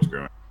of sports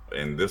growing up,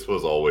 and this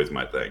was always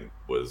my thing.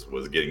 Was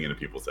getting into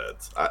people's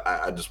heads.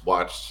 I just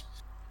watched,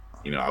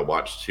 I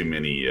watched too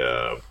many,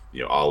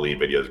 Ali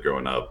videos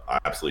growing up. I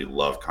absolutely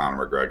love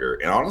Conor McGregor,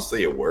 and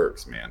honestly, it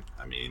works, man.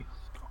 I mean,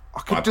 I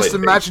could just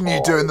imagine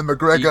you doing the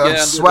McGregor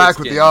Yeah, swag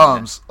with the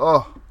arms.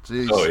 Oh,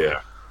 jeez. Oh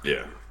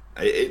yeah.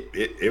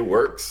 It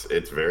works.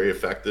 It's very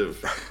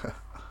effective.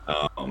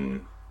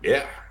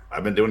 Yeah,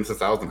 I've been doing it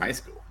since I was in high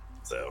school.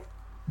 So.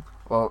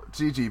 Well,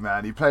 GG,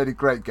 man, you played a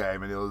great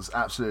game, and it was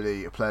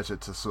absolutely a pleasure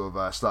to sort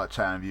of start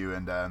chatting with you.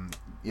 And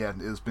yeah,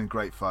 it's been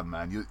great fun,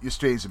 man. Your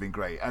streams have been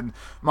great. And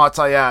might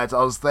I add,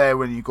 I was there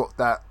when you got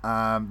that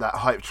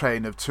hype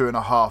train of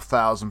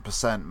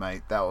 2,500%,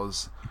 mate. That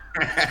was.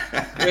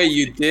 Wait,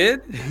 you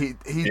did? He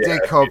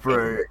did,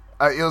 Cobru.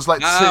 It was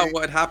like.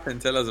 What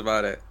happened? Tell us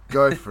about it.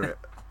 Go for it.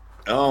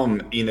 So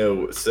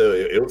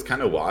it was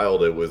kind of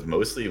wild. It was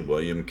mostly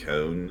William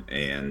Cone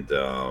and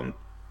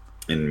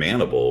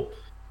Manable.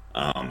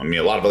 I mean,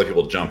 a lot of other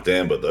people jumped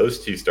in, but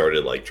those two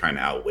started like trying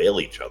to outwhale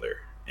each other,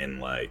 and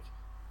like,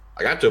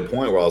 I got to a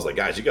point where I was like,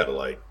 guys, you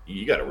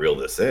gotta reel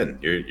this in.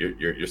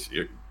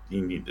 You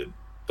need to,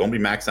 don't be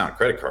maxing out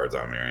credit cards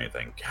on me or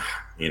anything,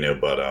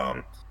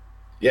 But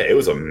yeah, it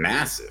was a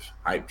massive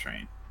hype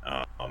train.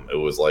 It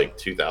was like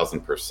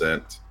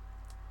 2,000%.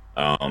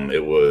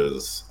 It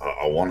was,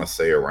 I want to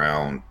say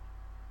around,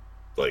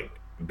 like,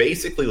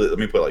 basically, let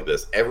me put it like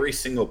this: every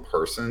single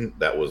person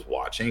that was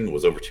watching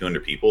was over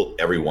 200 people.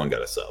 Everyone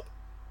got a sub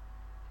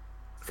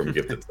from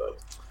gifted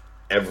subs.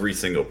 Every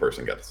single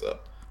person got a sub.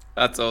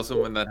 That's awesome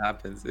when that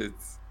happens.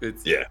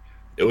 It's yeah,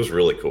 it was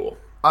really cool.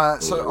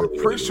 So I'm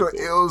pretty sure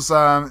it was.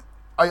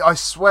 I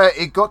swear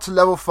it got to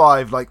level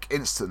 5 like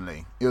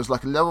instantly. It was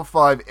like a level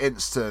 5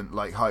 instant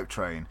like hype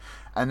train.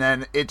 And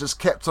then it just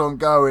kept on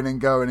going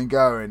and going and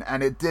going,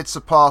 and it did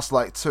surpass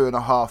like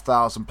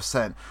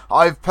 2,500%.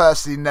 I've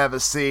personally never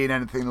seen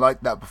anything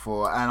like that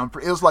before, and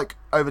it was like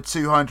over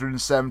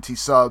 270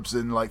 subs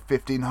and like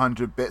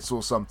 1,500 bits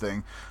or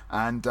something.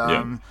 And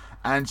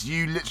and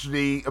you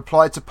literally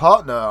applied to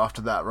partner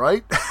after that,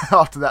 right?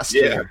 After that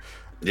stream.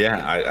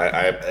 Yeah.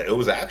 I it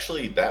was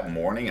actually that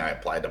morning I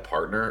applied to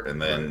partner, and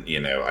then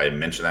I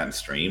mentioned that in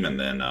stream, and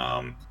then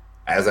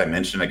as I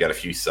mentioned, I got a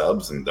few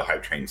subs, and the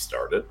hype train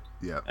started.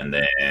 Yeah. And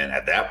then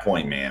at that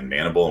point, man,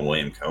 Manable and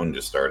William Cone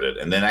just started.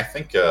 And then I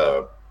think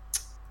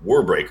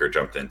Warbreaker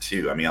jumped in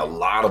too. I mean, a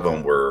lot of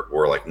them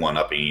were like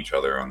one-upping each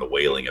other on the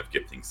whaling of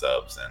gifting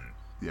subs.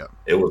 And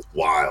it was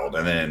wild.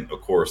 And then,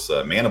 of course,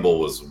 Manable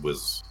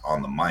was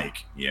on the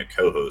mic,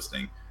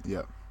 co-hosting.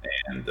 Yeah.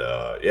 And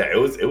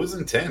it was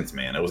intense,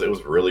 man. It was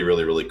really,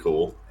 really, really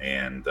cool.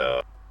 And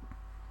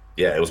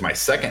it was my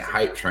second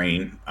hype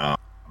train.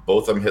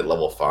 Both of them hit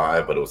level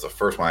 5, but it was the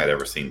first one I'd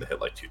ever seen to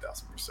hit like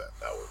 2,000%.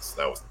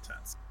 That was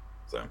intense.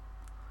 So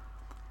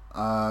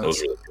that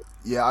was really good.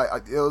 Yeah,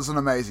 it was an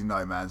amazing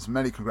night, man. So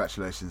many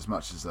congratulations,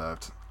 much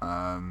deserved.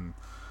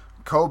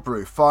 Cold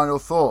Brew, final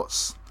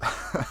thoughts.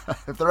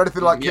 If they're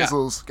anything like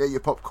Kizzles, get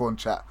your popcorn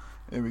chat.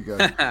 Here we go.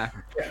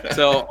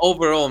 So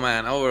overall,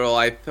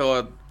 I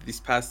thought these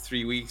past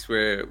 3 weeks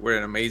were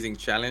an amazing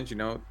challenge,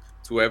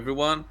 to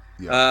everyone.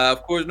 Yeah.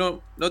 Of course,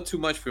 not too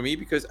much for me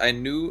because I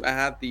knew I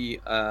had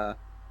the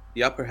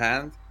upper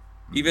hand.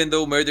 Even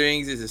though Murder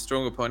Inc. is a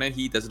strong opponent,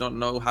 he does not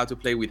know how to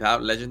play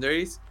without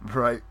legendaries.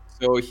 Right.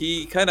 So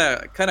he kind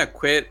of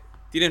quit.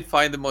 Didn't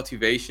find the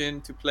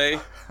motivation to play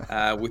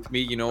with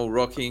me.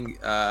 Rocking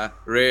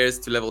rares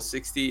to level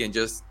 60 and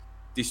just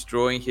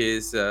destroying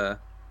his the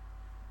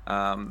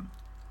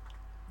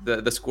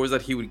scores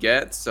that he would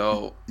get.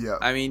 So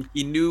I mean,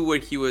 he knew where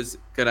he was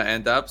gonna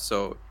end up.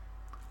 So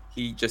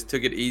he just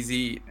took it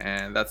easy,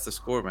 and that's the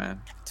score,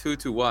 man.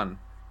 2-1.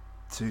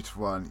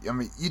 2-1. I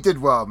mean, you did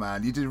well,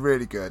 man. You did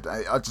really good.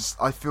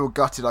 I feel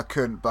gutted I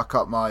couldn't buck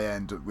up my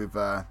end with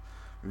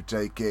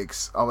Jay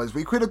Giggs. Otherwise,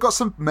 we could have got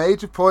some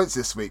major points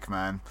this week,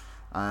 man.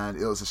 And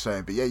it was a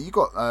shame. But yeah, you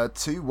got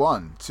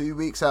 2-1. 2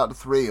 weeks out of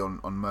 3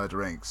 on Murder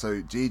Inc.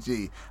 So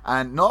GG.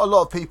 And not a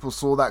lot of people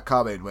saw that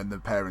coming when the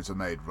pairings were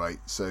made, right?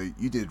 So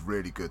you did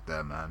really good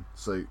there, man.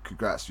 So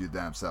congrats to your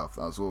damn self.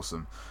 That was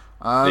awesome.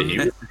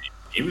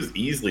 He was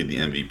easily the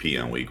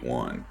MVP on week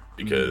 1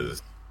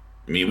 because.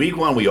 I mean, week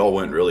 1 we all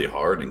went really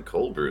hard, and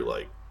Cold Brew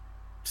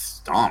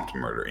stomped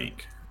Murder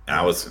Inc. And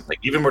I was like,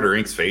 even Murder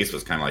Inc.'s face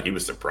was kind of like he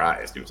was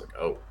surprised. He was like,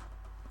 "Oh,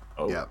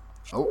 Yeah.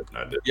 Oh,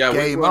 I did." Yeah,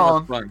 Game week 1 on.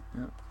 was fun.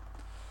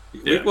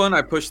 Yeah. Week 1,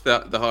 I pushed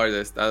the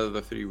hardest out of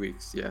the 3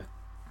 weeks. Yeah.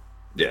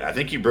 Yeah, I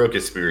think you broke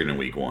his spirit in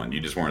week 1.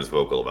 You just weren't as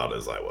vocal about it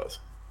as I was.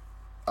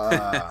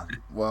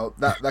 Well,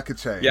 that could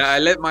change. Yeah, I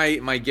let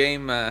my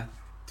game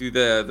do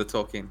the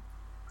talking.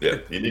 Yeah,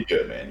 you did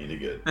good, man. You did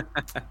good.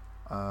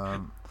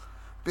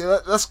 But yeah,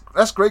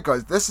 that's great,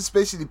 guys. This has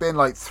basically been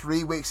like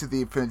 3 weeks of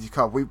the Infinity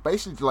Cup. We've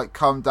basically like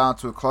come down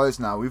to a close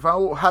now. We've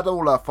had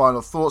all our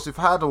final thoughts. We've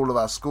had all of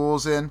our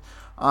scores in.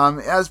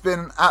 It has been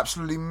an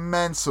absolutely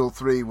mental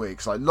 3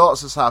 weeks. Like,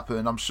 lots has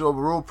happened. I'm sure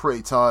we're all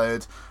pretty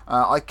tired.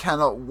 I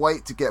cannot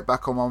wait to get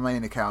back on my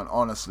main account,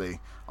 honestly.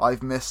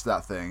 I've missed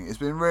that thing. It's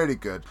been really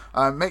good.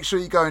 Make sure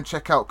you go and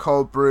check out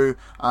Cold Brew.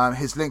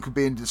 His link will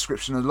be in the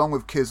description along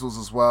with Kizzles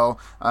as well.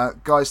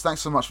 Guys, thanks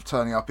so much for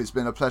turning up. It's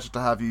been a pleasure to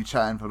have you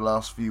chatting for the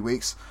last few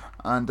weeks.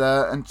 And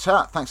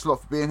chat, thanks a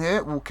lot for being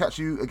here. We'll catch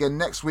you again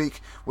next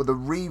week with a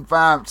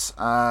revamped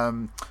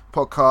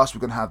podcast.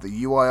 We're going to have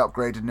the UI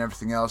upgraded and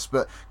everything else.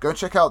 But go and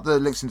check out the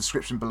links in the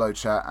description below,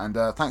 chat. And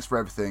thanks for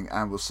everything.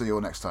 And we'll see you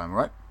all next time,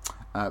 all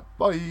right?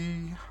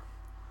 Bye.